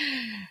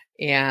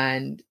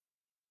 And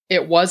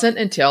it wasn't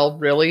until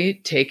really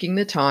taking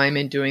the time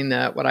and doing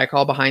what I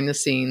call behind the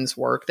scenes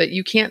work that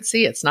you can't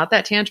see. It's not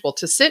that tangible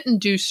to sit and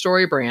do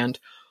StoryBrand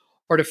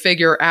or to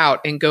figure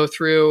out and go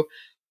through.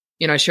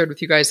 I shared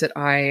with you guys that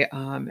I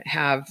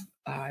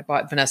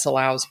bought Vanessa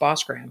Lau's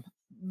Bossgram.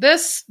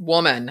 This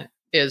woman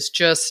is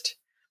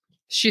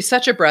she's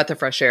such a breath of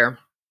fresh air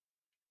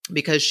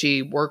because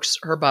she works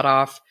her butt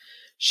off.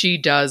 She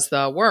does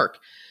the work.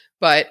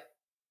 But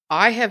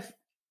I have,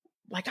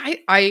 like,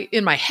 I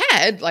in my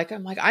head, like,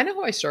 I'm like, I know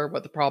who I serve,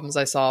 what the problems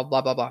I solve,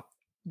 blah, blah, blah.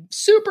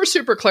 Super,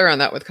 super clear on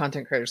that with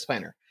Content Creators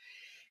Planner.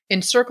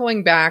 And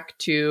circling back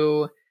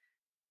to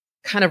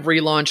kind of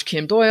relaunch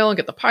Kim Doyle and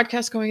get the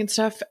podcast going and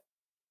stuff,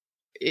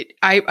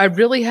 I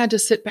really had to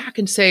sit back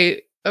and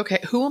say, okay,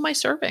 who am I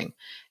serving?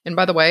 And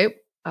by the way,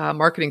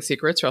 Marketing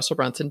Secrets, Russell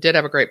Brunson, did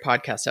have a great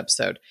podcast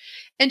episode.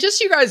 And just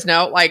so you guys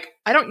know, like,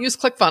 I don't use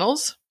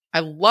ClickFunnels. I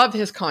love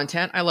his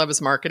content. I love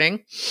his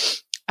marketing.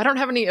 I don't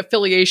have any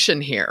affiliation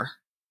here.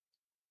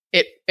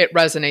 It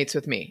resonates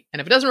with me.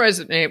 And if it doesn't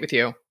resonate with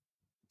you,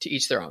 to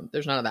each their own.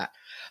 There's none of that.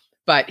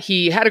 But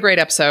he had a great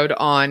episode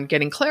on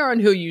getting clear on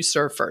who you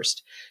serve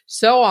first.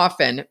 So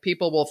often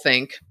people will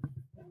think,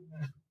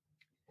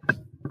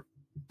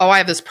 oh, I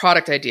have this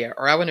product idea,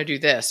 or I want to do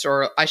this,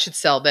 or I should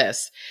sell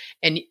this.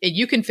 And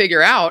you can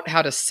figure out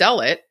how to sell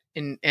it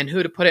and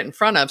who to put it in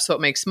front of so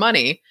it makes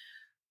money,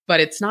 but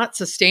it's not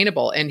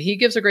sustainable. And he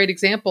gives a great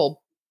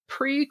example.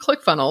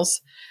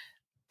 Pre-ClickFunnels,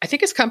 I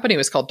think his company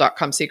was called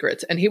 .com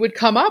Secrets, and he would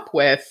come up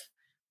with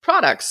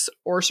products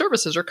or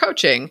services or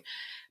coaching,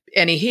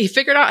 and he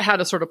figured out how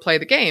to sort of play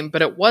the game.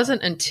 But it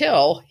wasn't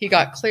until he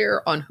got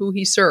clear on who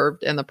he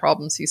served and the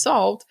problems he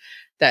solved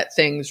that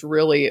things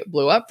really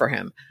blew up for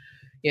him.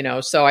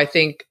 So I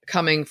think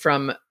coming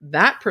from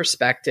that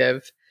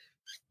perspective,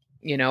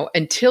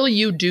 until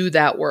you do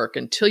that work,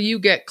 until you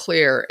get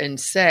clear and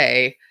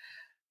say,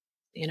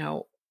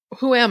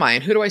 who am I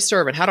and who do I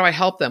serve and how do I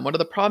help them? What are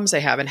the problems they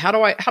have and how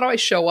do I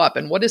show up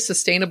and what is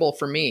sustainable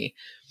for me?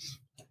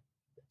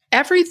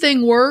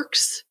 Everything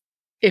works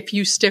if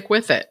you stick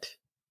with it.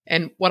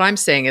 And what I'm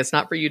saying is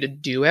not for you to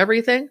do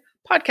everything.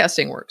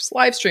 Podcasting works,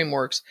 live stream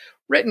works,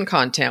 written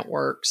content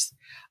works,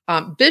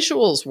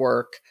 visuals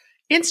work,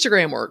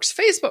 Instagram works,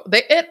 Facebook,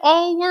 it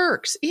all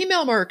works.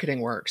 Email marketing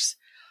works.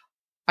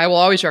 I will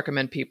always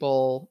recommend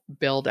people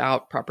build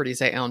out properties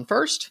they own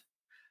first,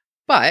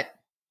 but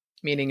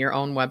meaning your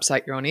own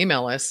website, your own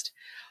email list,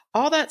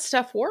 all that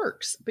stuff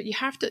works, but you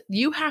have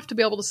to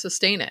be able to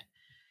sustain it.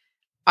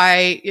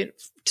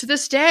 To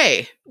this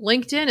day,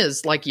 LinkedIn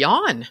is like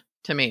yawn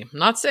to me. I'm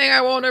not saying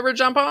I won't ever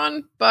jump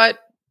on, but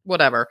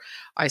whatever.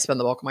 I spend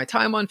the bulk of my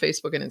time on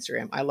Facebook and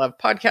Instagram. I love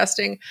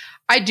podcasting.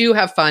 I do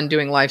have fun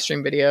doing live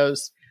stream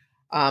videos.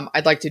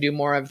 I'd like to do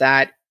more of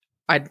that.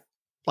 I'd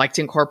like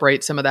to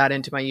incorporate some of that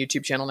into my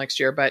YouTube channel next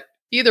year. But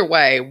either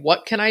way,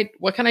 what can I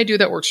do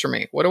that works for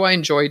me? What do I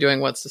enjoy doing?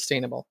 What's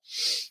sustainable?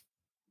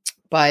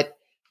 But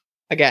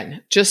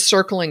again, just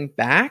circling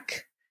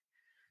back,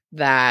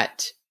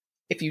 that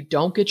if you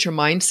don't get your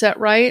mindset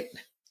right,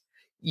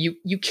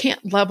 you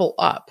can't level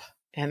up.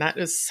 And that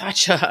is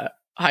such a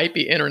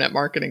hypey internet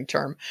marketing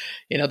term.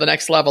 The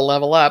next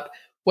level up,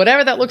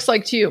 whatever that looks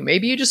like to you.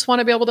 Maybe you just want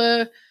to be able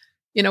to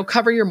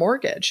cover your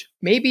mortgage.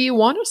 Maybe you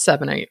want a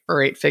 7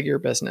 or 8 figure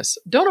business.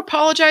 Don't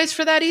apologize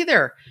for that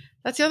either.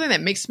 That's the other thing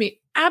that makes me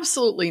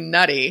absolutely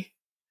nutty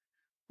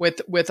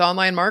with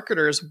online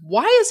marketers.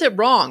 Why is it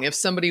wrong if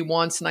somebody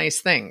wants nice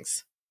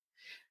things?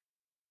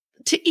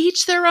 To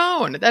each their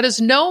own. That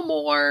is no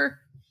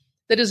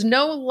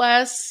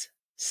less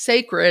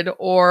sacred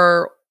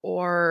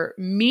or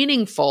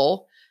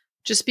meaningful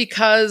just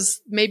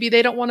because maybe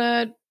they don't want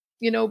to,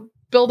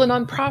 build a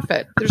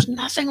nonprofit. There's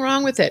nothing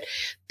wrong with it.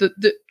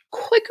 The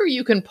quicker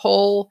you can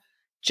pull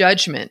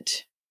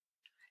judgment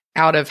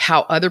out of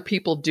how other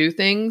people do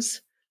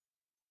things,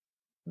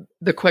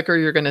 the quicker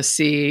you're going to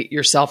see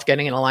yourself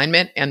getting in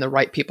alignment and the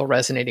right people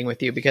resonating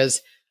with you.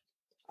 Because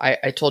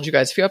I told you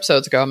guys a few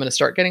episodes ago, I'm going to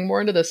start getting more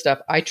into this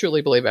stuff. I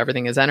truly believe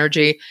everything is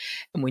energy.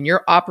 And when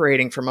you're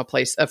operating from a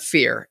place of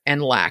fear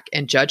and lack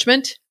and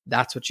judgment,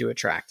 that's what you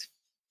attract.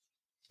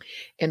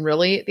 And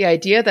really, the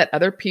idea that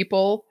other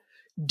people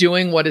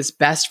doing what is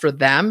best for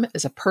them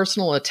is a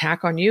personal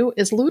attack on you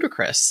is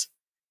ludicrous.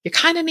 You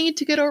kind of need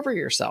to get over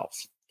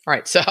yourself. All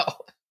right, so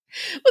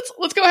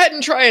let's go ahead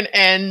and try and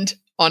end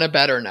on a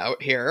better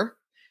note here.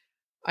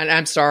 And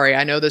I'm sorry,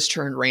 I know this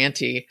turned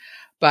ranty,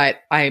 but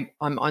I'm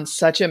on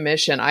such a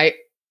mission. I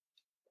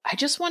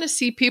just want to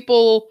see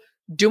people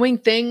doing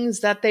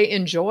things that they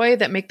enjoy,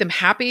 that make them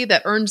happy,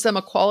 that earns them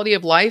a quality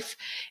of life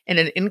and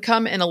an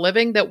income and a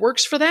living that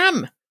works for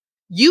them.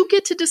 You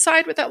get to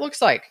decide what that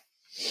looks like.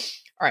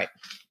 All right.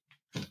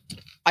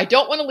 I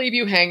don't want to leave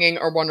you hanging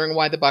or wondering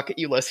why the bucket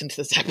you listened to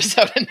this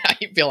episode and now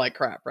you feel like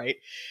crap, right?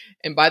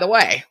 And by the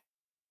way,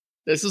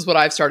 this is what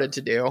I've started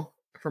to do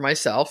for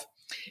myself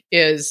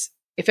is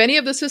if any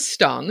of this is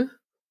stung,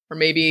 or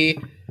maybe,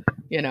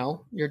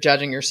 you're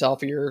judging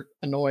yourself or you're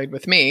annoyed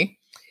with me,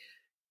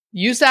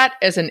 use that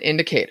as an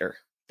indicator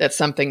that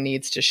something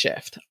needs to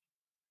shift.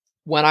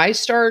 When I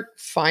start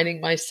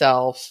finding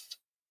myself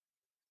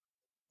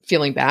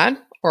feeling bad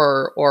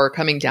or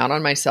coming down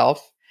on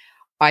myself,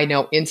 I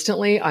know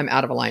instantly I'm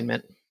out of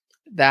alignment.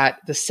 That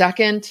the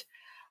second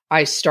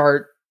I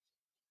start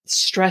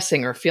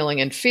stressing or feeling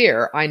in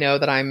fear, I know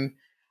that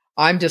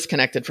I'm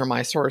disconnected from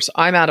my source.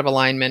 I'm out of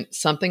alignment.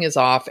 Something is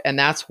off. And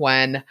that's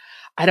when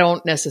I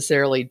don't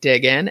necessarily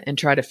dig in and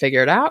try to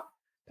figure it out,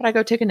 but I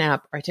go take a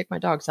nap or I take my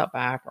dogs out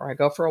back or I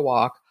go for a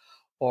walk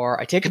or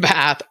I take a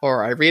bath,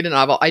 or I read a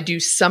novel. I do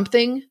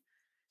something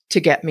to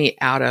get me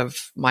out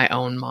of my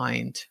own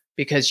mind,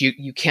 because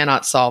you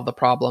cannot solve the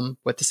problem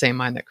with the same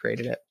mind that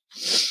created it.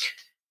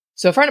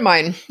 So a friend of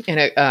mine and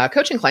a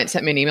coaching client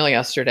sent me an email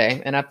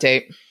yesterday, an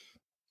update.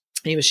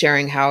 He was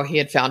sharing how he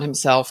had found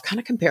himself kind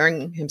of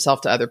comparing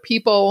himself to other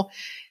people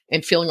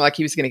and feeling like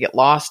he was going to get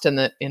lost in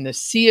the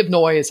sea of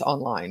noise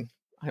online.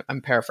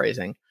 I'm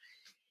paraphrasing.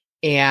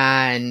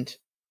 And,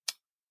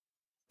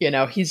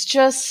 he's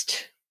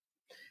just,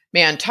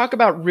 man, talk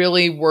about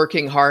really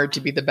working hard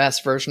to be the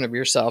best version of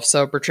yourself.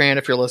 So Bertrand,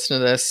 if you're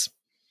listening to this,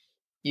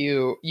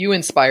 you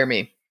inspire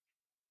me.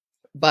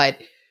 But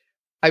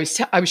I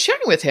was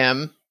sharing with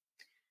him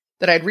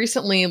that I'd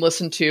recently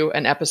listened to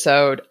an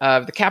episode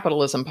of the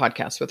Capitalism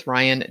podcast with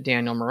Ryan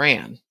Daniel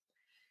Moran.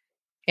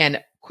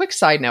 And quick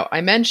side note,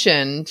 I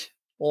mentioned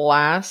in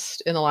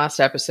the last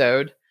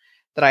episode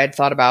that I had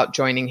thought about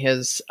joining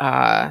his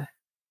the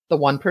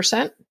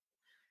 1%.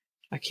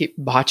 I keep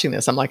botching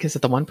this. I'm like, is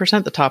it the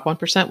 1%, the top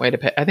 1%? Wait a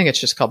minute. I think it's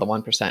just called the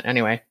 1%.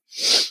 Anyway,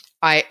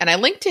 I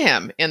linked to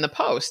him in the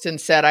post and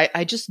said,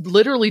 I just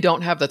literally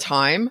don't have the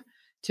time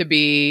to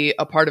be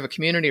a part of a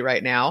community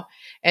right now.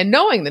 And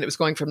knowing that it was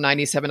going from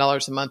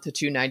 $97 a month to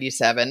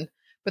 $297,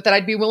 but that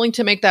I'd be willing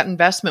to make that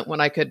investment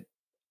when I could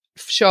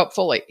show up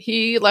fully.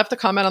 He left a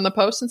comment on the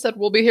post and said,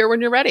 we'll be here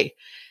when you're ready.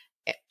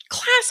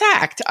 Class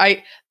act.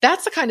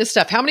 That's the kind of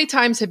stuff. How many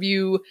times have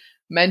you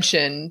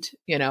mentioned,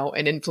 an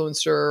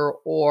influencer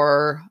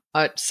or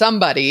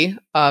somebody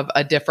of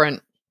a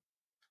different,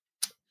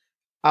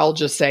 I'll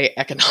just say,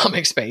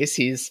 economic space?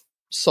 He's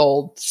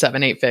sold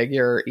 7-8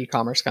 figure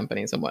e-commerce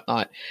companies and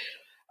whatnot.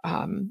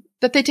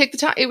 That they take the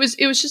time. It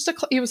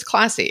was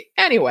classy.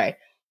 Anyway,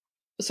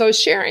 so I was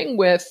sharing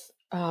with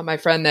my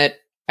friend that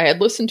I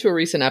had listened to a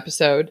recent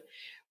episode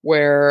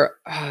where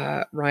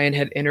Ryan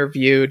had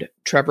interviewed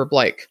Trevor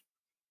Blake.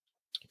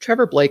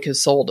 Trevor Blake has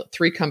sold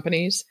 3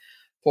 companies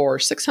for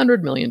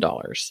 $600 million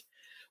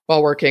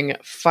while working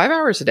 5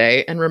 hours a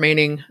day and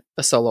remaining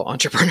a solo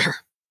entrepreneur.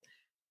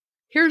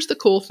 Here's the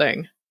cool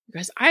thing,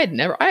 guys. I had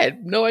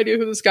no idea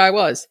who this guy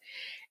was.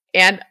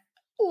 And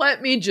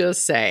let me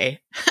just say,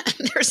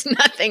 there's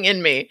nothing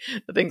in me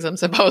that thinks I'm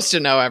supposed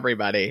to know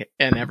everybody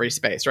in every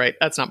space, right?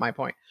 That's not my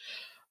point.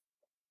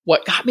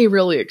 What got me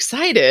really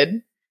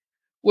excited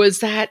was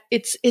that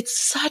it's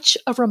such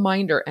a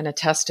reminder and a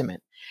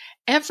testament.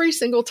 Every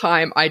single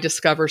time I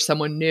discover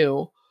someone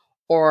new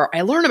or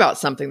I learn about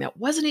something that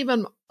wasn't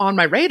even on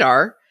my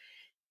radar,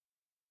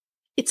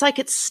 it's like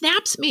it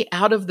snaps me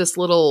out of this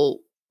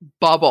little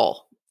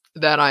bubble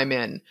that I'm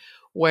in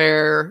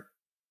where,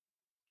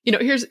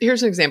 here's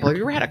an example. Have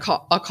you ever had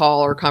a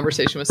call or a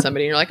conversation with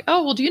somebody and you're like,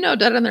 oh, well, do you know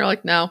Dad? And they're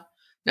like, no.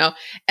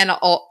 And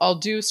I'll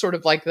do sort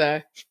of like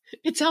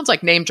it sounds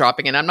like name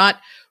dropping, and I'm not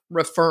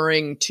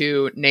referring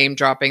to name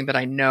dropping that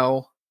I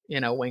know,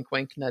 wink,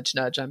 wink, nudge,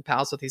 nudge, I'm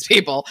pals with these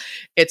people.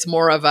 It's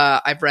more of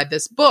I've read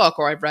this book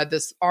or I've read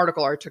this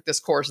article or I took this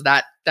course,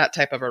 that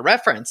type of a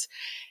reference.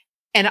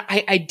 And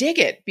I dig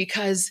it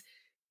because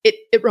it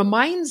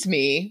reminds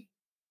me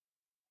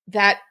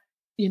that,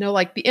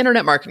 like the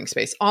internet marketing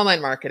space,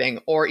 online marketing,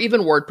 or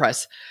even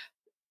WordPress,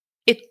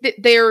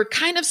 they're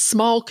kind of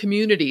small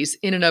communities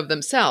in and of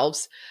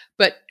themselves,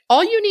 but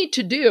all you need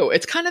to do,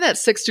 it's kind of that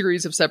 6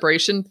 degrees of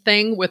separation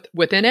thing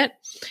within it.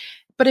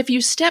 But if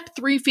you step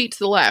 3 feet to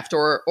the left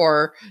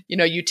or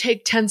you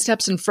take 10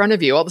 steps in front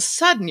of you, all of a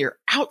sudden you're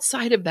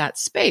outside of that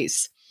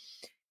space.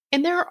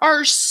 And there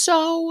are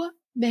so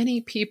many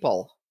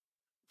people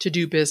to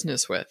do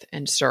business with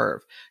and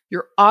serve.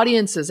 Your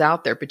audience is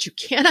out there, but you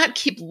cannot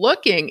keep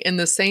looking in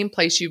the same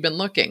place you've been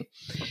looking.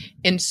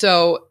 And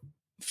so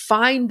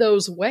find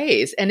those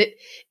ways. And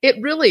it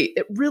really,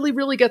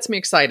 really gets me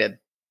excited.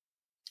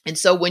 And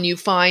so when you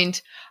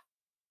find,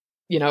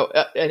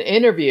 an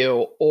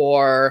interview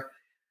or,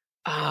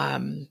 a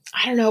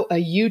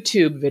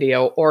YouTube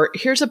video, or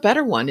here's a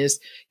better one is,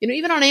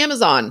 even on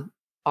Amazon,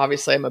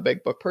 obviously I'm a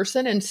big book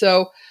person. And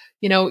so,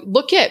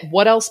 look at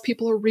what else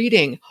people are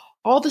reading.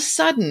 All of a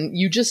sudden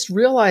you just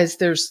realize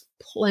there's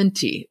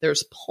plenty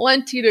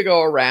to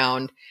go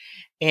around,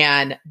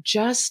 and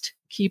just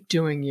keep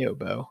doing you,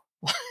 boo.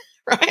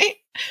 Right?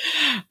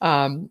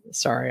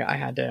 Sorry,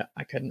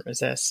 I couldn't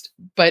resist.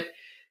 But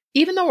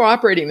even though we're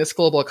operating this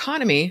global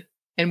economy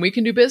and we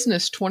can do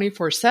business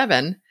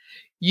 24/7,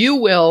 you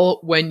will,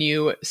 when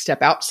you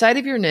step outside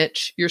of your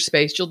niche, your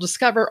space, you'll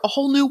discover a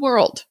whole new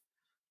world,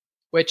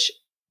 which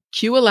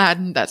cue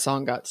Aladdin, that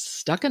song got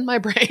stuck in my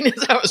brain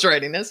as I was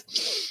writing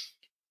this.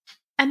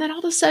 And then all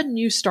of a sudden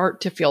you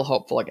start to feel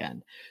hopeful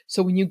again.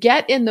 So when you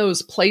get in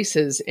those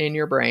places in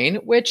your brain,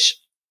 which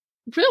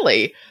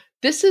really,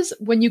 this is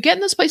when you get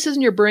in those places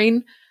in your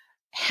brain,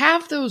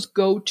 have those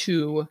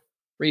go-to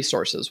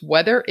resources,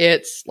 whether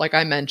it's, like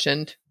I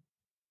mentioned,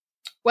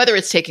 whether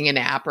it's taking a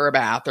nap or a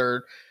bath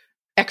or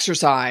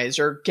exercise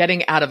or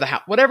getting out of the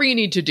house, whatever you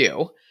need to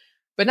do.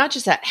 But not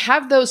just that,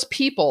 have those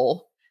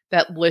people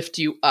that lift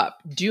you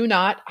up.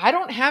 I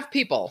don't have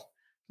people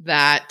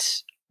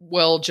that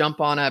will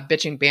jump on a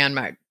bitching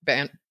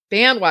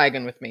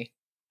bandwagon with me.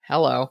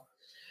 Hello.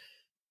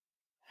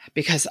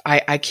 because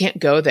I can't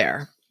go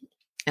there.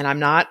 And I'm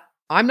not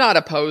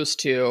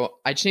opposed to,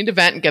 I just need to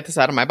vent and get this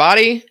out of my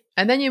body,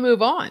 and then you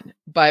move on.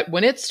 But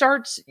when it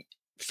starts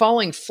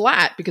falling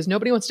flat because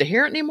nobody wants to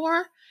hear it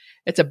anymore,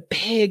 it's a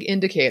big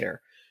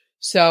indicator.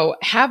 So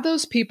have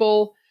those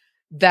people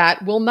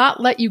that will not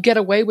let you get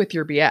away with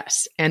your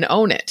BS and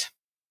own it.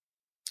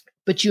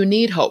 But you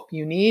need hope.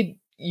 You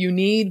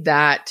need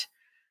that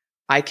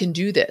I can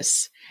do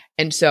this.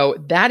 And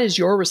so that is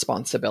your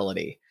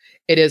responsibility.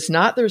 It is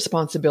not the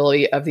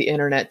responsibility of the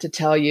internet to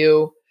tell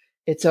you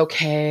it's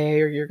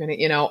okay, or you're going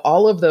to,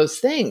 all of those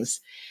things.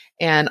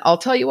 And I'll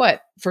tell you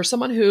what, for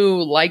someone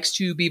who likes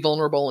to be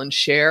vulnerable and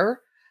share,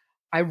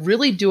 I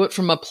really do it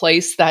from a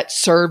place that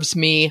serves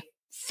me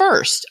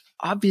first.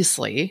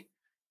 Obviously,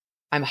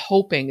 I'm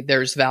hoping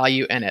there's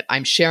value in it.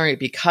 I'm sharing it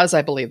because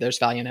I believe there's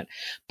value in it,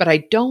 but I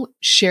don't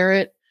share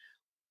it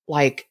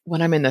like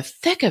when I'm in the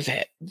thick of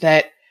it.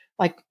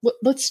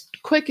 Let's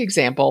quick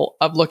example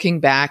of looking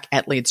back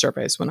at lead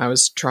surveys when I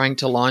was trying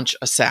to launch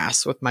a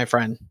SaaS with my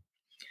friend.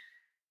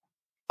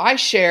 I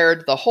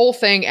shared the whole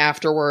thing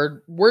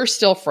afterward. We're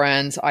still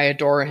friends. I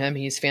adore him.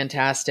 He's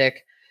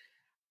fantastic.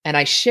 And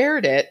I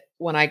shared it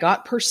when I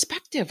got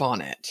perspective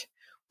on it.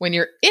 When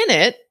you're in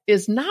it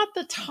is not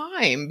the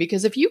time,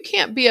 because if you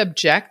can't be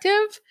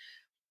objective,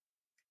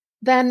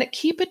 then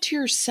keep it to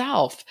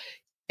yourself.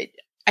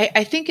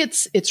 I think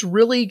it's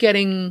really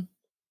getting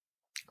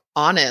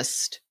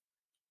honest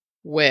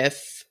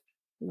with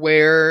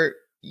where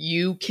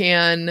you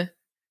can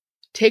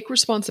take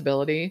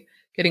responsibility,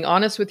 getting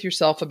honest with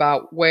yourself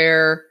about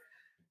where,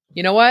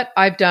 you know what,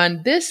 I've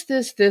done this,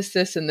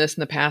 and this in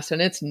the past,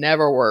 and it's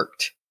never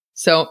worked.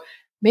 So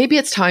maybe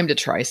it's time to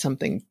try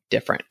something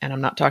different. And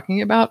I'm not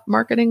talking about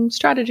marketing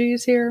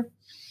strategies here.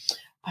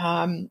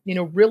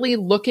 Really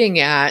looking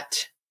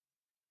at,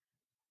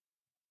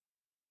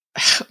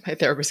 my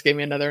therapist gave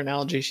me another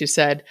analogy. She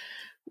said,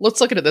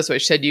 let's look at it this way.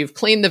 She said, you've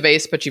cleaned the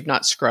vase, but you've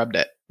not scrubbed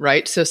it,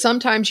 right? So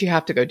sometimes you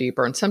have to go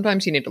deeper, and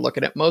sometimes you need to look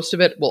at it. Most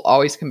of it will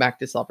always come back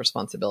to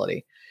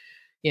self-responsibility.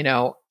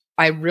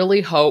 I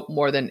really hope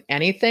more than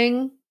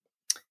anything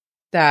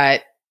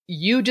that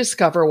you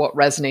discover what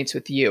resonates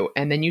with you.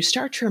 And then you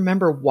start to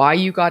remember why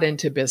you got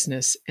into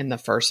business in the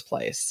first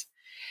place.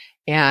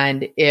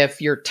 And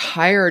if you're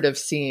tired of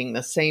seeing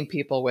the same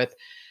people with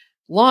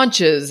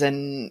launches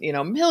and,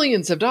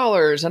 millions of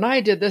dollars, and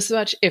I did this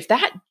much, if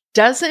that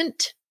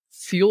doesn't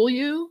fuel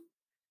you,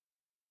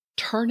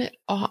 turn it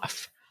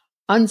off,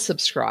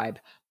 unsubscribe,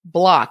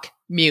 block,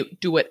 mute,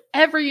 do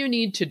whatever you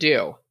need to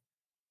do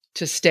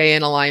to stay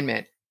in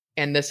alignment.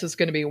 And this is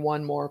going to be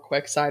one more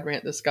quick side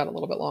rant. This got a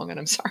little bit long, and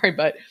I'm sorry,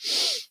 but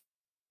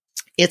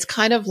it's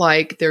kind of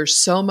like there's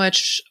so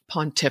much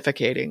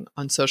pontificating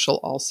on social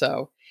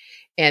also.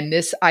 And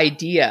this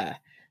idea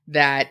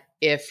that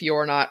if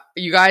you're not,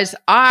 you guys,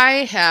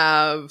 I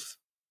have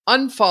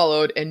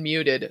unfollowed and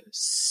muted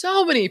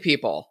so many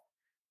people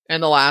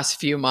in the last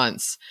few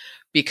months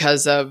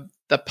because of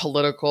the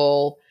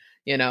political,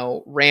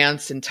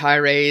 rants and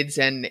tirades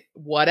and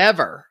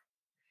whatever.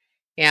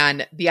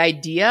 And the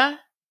idea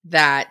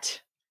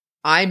that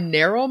I'm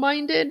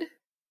narrow-minded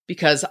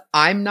because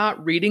I'm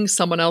not reading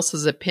someone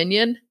else's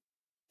opinion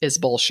is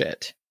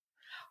bullshit.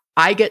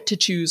 I get to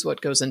choose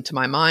what goes into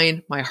my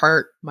mind, my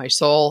heart, my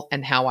soul,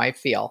 and how I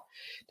feel.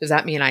 Does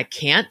that mean I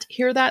can't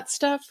hear that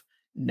stuff?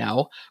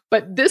 No.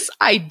 But this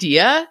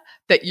idea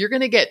that you're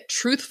going to get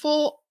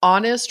truthful,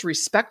 honest,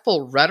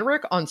 respectful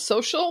rhetoric on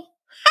social,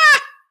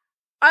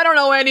 I don't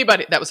know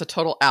anybody. That was a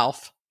total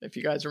Alf, if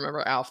you guys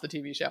remember Alf, the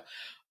TV show.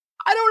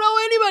 I don't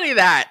know anybody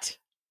that.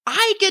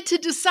 I get to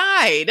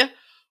decide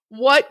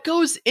what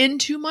goes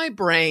into my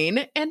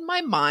brain and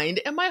my mind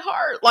and my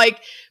heart.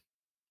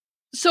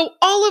 So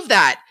all of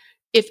that,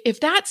 if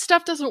that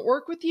stuff doesn't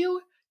work with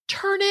you,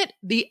 turn it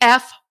the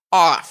F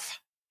off.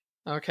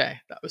 Okay,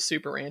 that was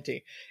super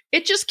ranty.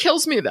 It just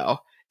kills me though.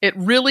 It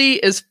really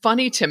is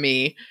funny to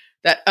me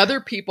that other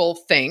people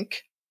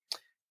think,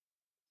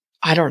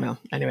 I don't know.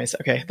 Anyways,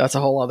 okay, that's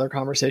a whole other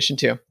conversation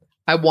too.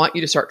 I want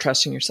you to start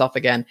trusting yourself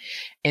again.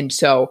 And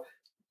so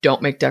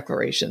don't make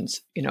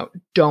declarations,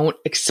 don't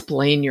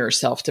explain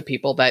yourself to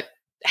people that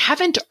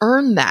haven't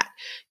earned that.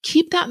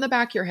 Keep that in the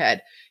back of your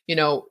head.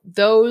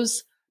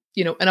 Those,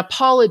 an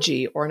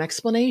apology or an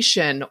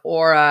explanation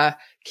or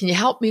can you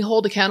help me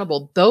hold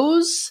accountable?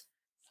 Those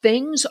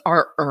things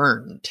are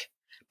earned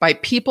by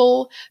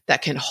people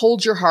that can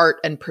hold your heart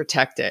and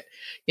protect it.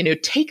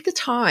 Take the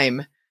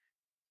time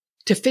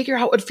to figure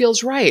out what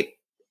feels right.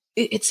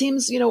 It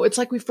seems, it's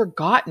like we've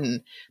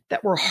forgotten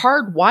that we're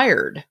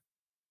hardwired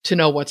to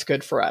know what's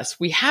good for us.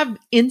 We have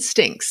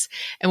instincts.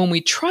 And when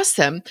we trust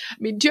them,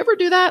 do you ever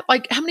do that?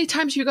 How many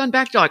times have you gone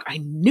back to I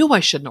knew I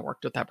shouldn't have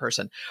worked with that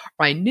person.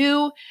 Or I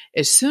knew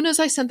as soon as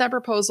I sent that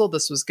proposal,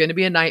 this was going to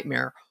be a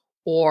nightmare.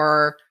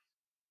 Or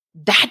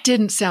that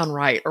didn't sound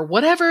right. Or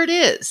whatever it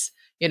is,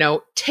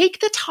 take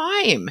the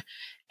time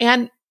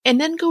and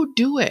then go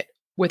do it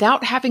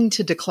without having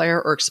to declare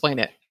or explain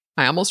it.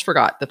 I almost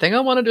forgot. The thing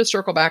I wanted to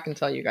circle back and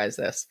tell you guys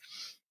this.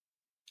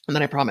 And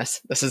then I promise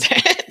this is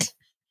it.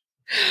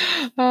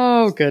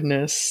 Oh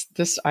goodness.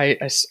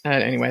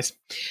 Anyways.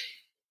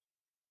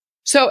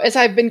 So as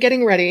I've been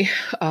getting ready,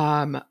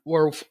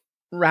 we're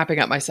wrapping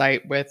up my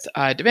site with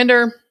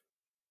Devinder,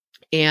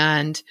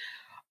 and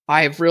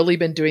I've really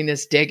been doing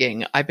this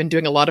digging. I've been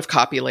doing a lot of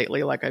copy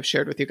lately, like I've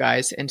shared with you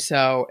guys. And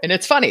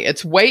it's funny,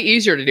 it's way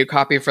easier to do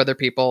copy for other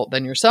people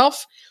than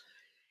yourself.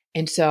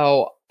 And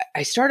so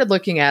I started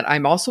looking at,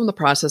 I'm also in the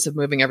process of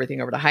moving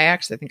everything over to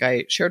Hiax. I think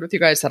I shared with you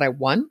guys that I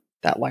won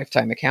that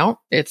lifetime account.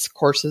 It's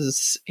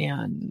courses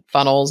and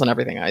funnels and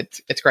everything.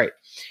 It's great.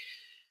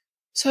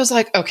 So I was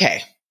like,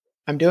 okay,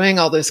 I'm doing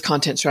all this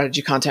content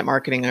strategy, content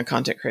marketing, and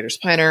content creators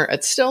planner.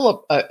 It's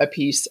still a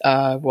piece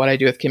of what I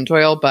do with Kim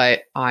Doyle,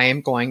 but I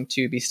am going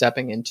to be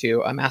stepping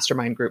into a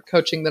mastermind group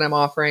coaching that I'm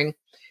offering.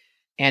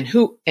 And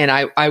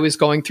I was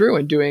going through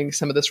and doing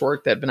some of this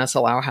work that Vanessa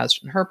Lau has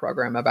in her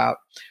program about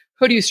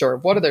who do you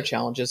serve? What are their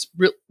challenges?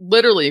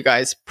 Literally, you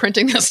guys,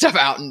 printing this stuff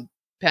out in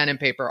pen and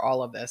paper,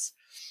 all of this.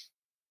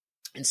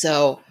 And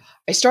so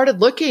I started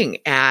looking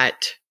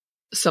at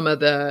some of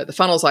the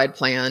funnels I'd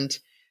planned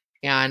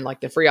and like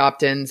the free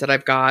opt-ins that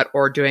I've got,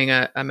 or doing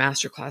a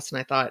masterclass.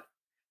 And I thought,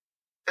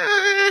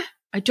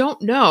 I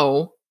don't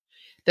know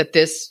that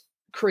this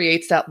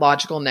creates that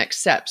logical next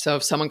step. So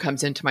if someone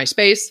comes into my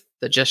space,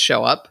 the just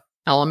show up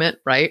element,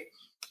 right?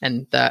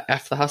 And the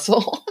F the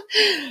hustle.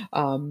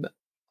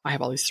 I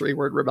have all these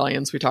 3-word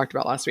rebellions we talked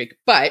about last week,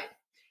 but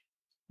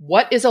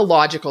what is a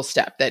logical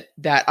step that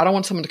I don't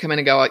want someone to come in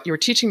and go, you were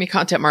teaching me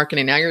content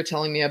marketing. Now you're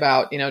telling me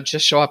about,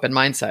 just show up in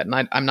mindset.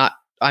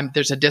 And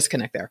there's a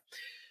disconnect there.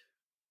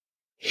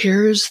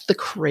 Here's the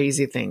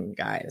crazy thing,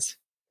 guys.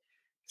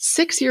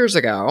 6 years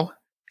ago,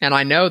 and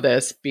I know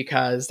this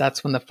because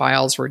that's when the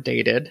files were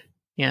dated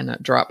in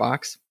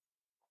Dropbox.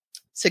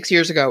 6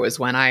 years ago is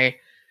when I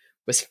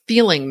was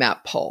feeling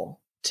that pull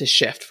to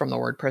shift from the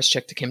WordPress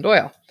chick to Kim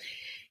Doyle.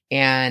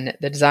 And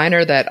the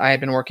designer that I had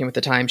been working with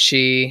at the time,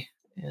 she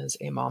is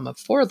a mom of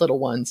 4 little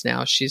ones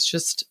now. She's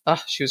just,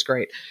 she was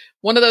great.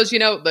 One of those,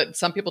 that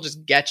some people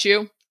just get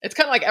you. It's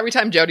kind of like every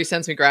time Jody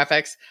sends me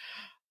graphics,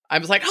 I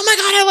was like, oh my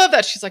God, I love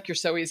that. She's like, you're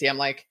so easy. I'm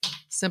like,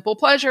 simple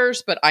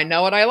pleasures, but I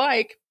know what I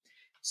like.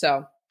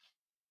 So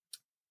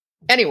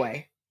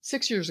anyway,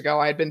 6 years ago,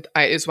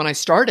 is when I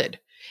started,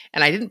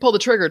 and I didn't pull the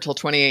trigger until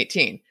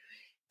 2018.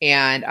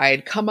 And I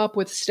had come up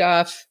with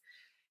stuff,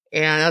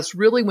 and that's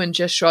really when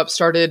Just Show Up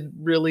started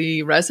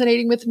really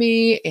resonating with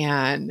me.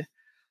 And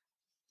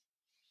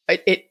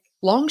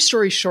long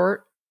story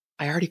short,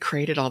 I already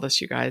created all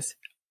this, you guys.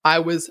 I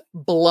was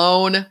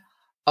blown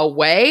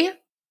away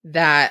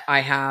that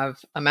I have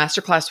a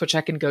masterclass, which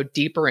I can go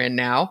deeper in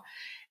now.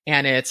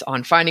 And it's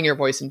on finding your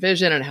voice and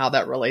vision and how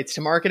that relates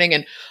to marketing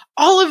and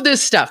all of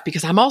this stuff,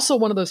 because I'm also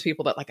one of those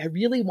people that I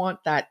really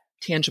want that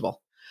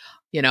tangible.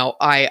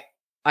 I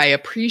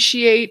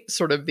appreciate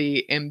sort of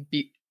the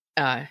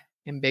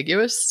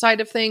ambiguous side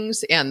of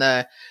things and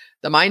the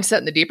mindset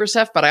and the deeper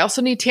stuff, but I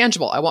also need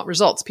tangible. I want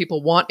results.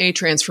 People want a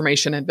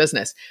transformation in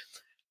business.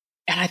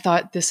 And I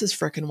thought, this is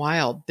freaking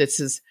wild.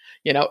 This is,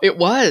 it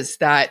was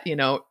that,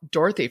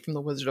 Dorothy from The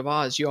Wizard of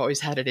Oz, you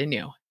always had it in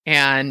you.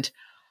 And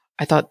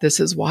I thought, this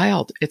is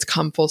wild. It's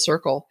come full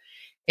circle.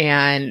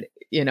 And,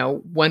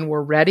 when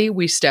we're ready,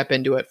 we step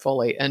into it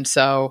fully. And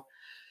so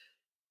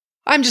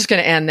I'm just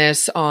going to end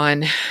this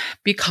on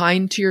be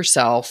kind to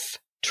yourself.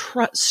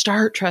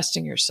 Start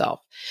trusting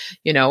yourself.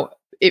 The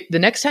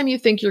next time you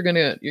think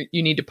you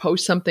need to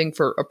post something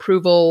for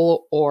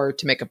approval or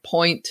to make a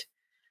point,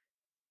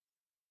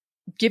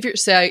 give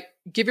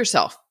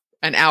yourself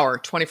an hour,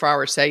 24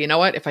 hours. Say, you know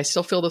what? If I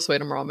still feel this way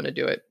tomorrow, I'm going to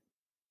do it.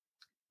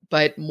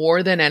 But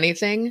more than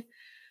anything,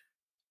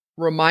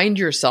 remind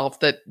yourself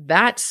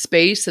that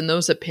space and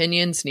those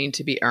opinions need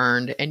to be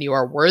earned, and you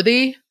are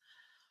worthy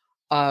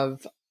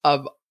of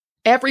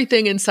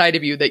everything inside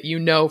of you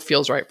that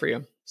feels right for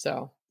you.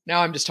 So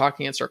now I'm just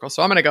talking in circles.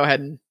 So I'm going to go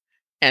ahead and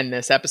end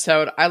this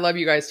episode. I love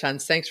you guys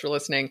tons. Thanks for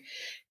listening.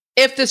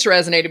 If this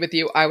resonated with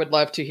you, I would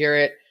love to hear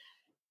it.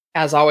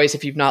 As always,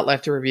 if you've not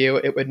left a review,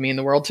 it would mean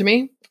the world to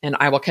me. And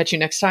I will catch you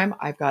next time.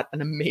 I've got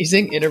an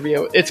amazing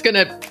interview. It's going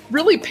to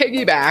really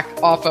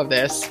piggyback off of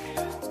this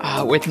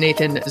with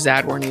Nathan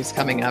Zadworny. He's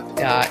coming up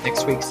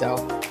next week. So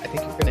I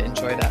think you're going to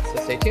enjoy that.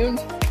 So stay tuned.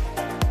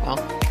 Well,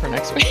 for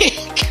next week.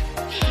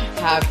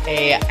 Have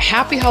a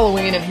happy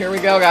Halloween. And here we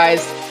go,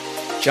 guys.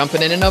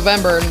 Jumping into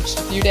November in just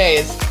a few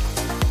days.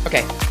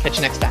 Okay, catch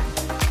you next time.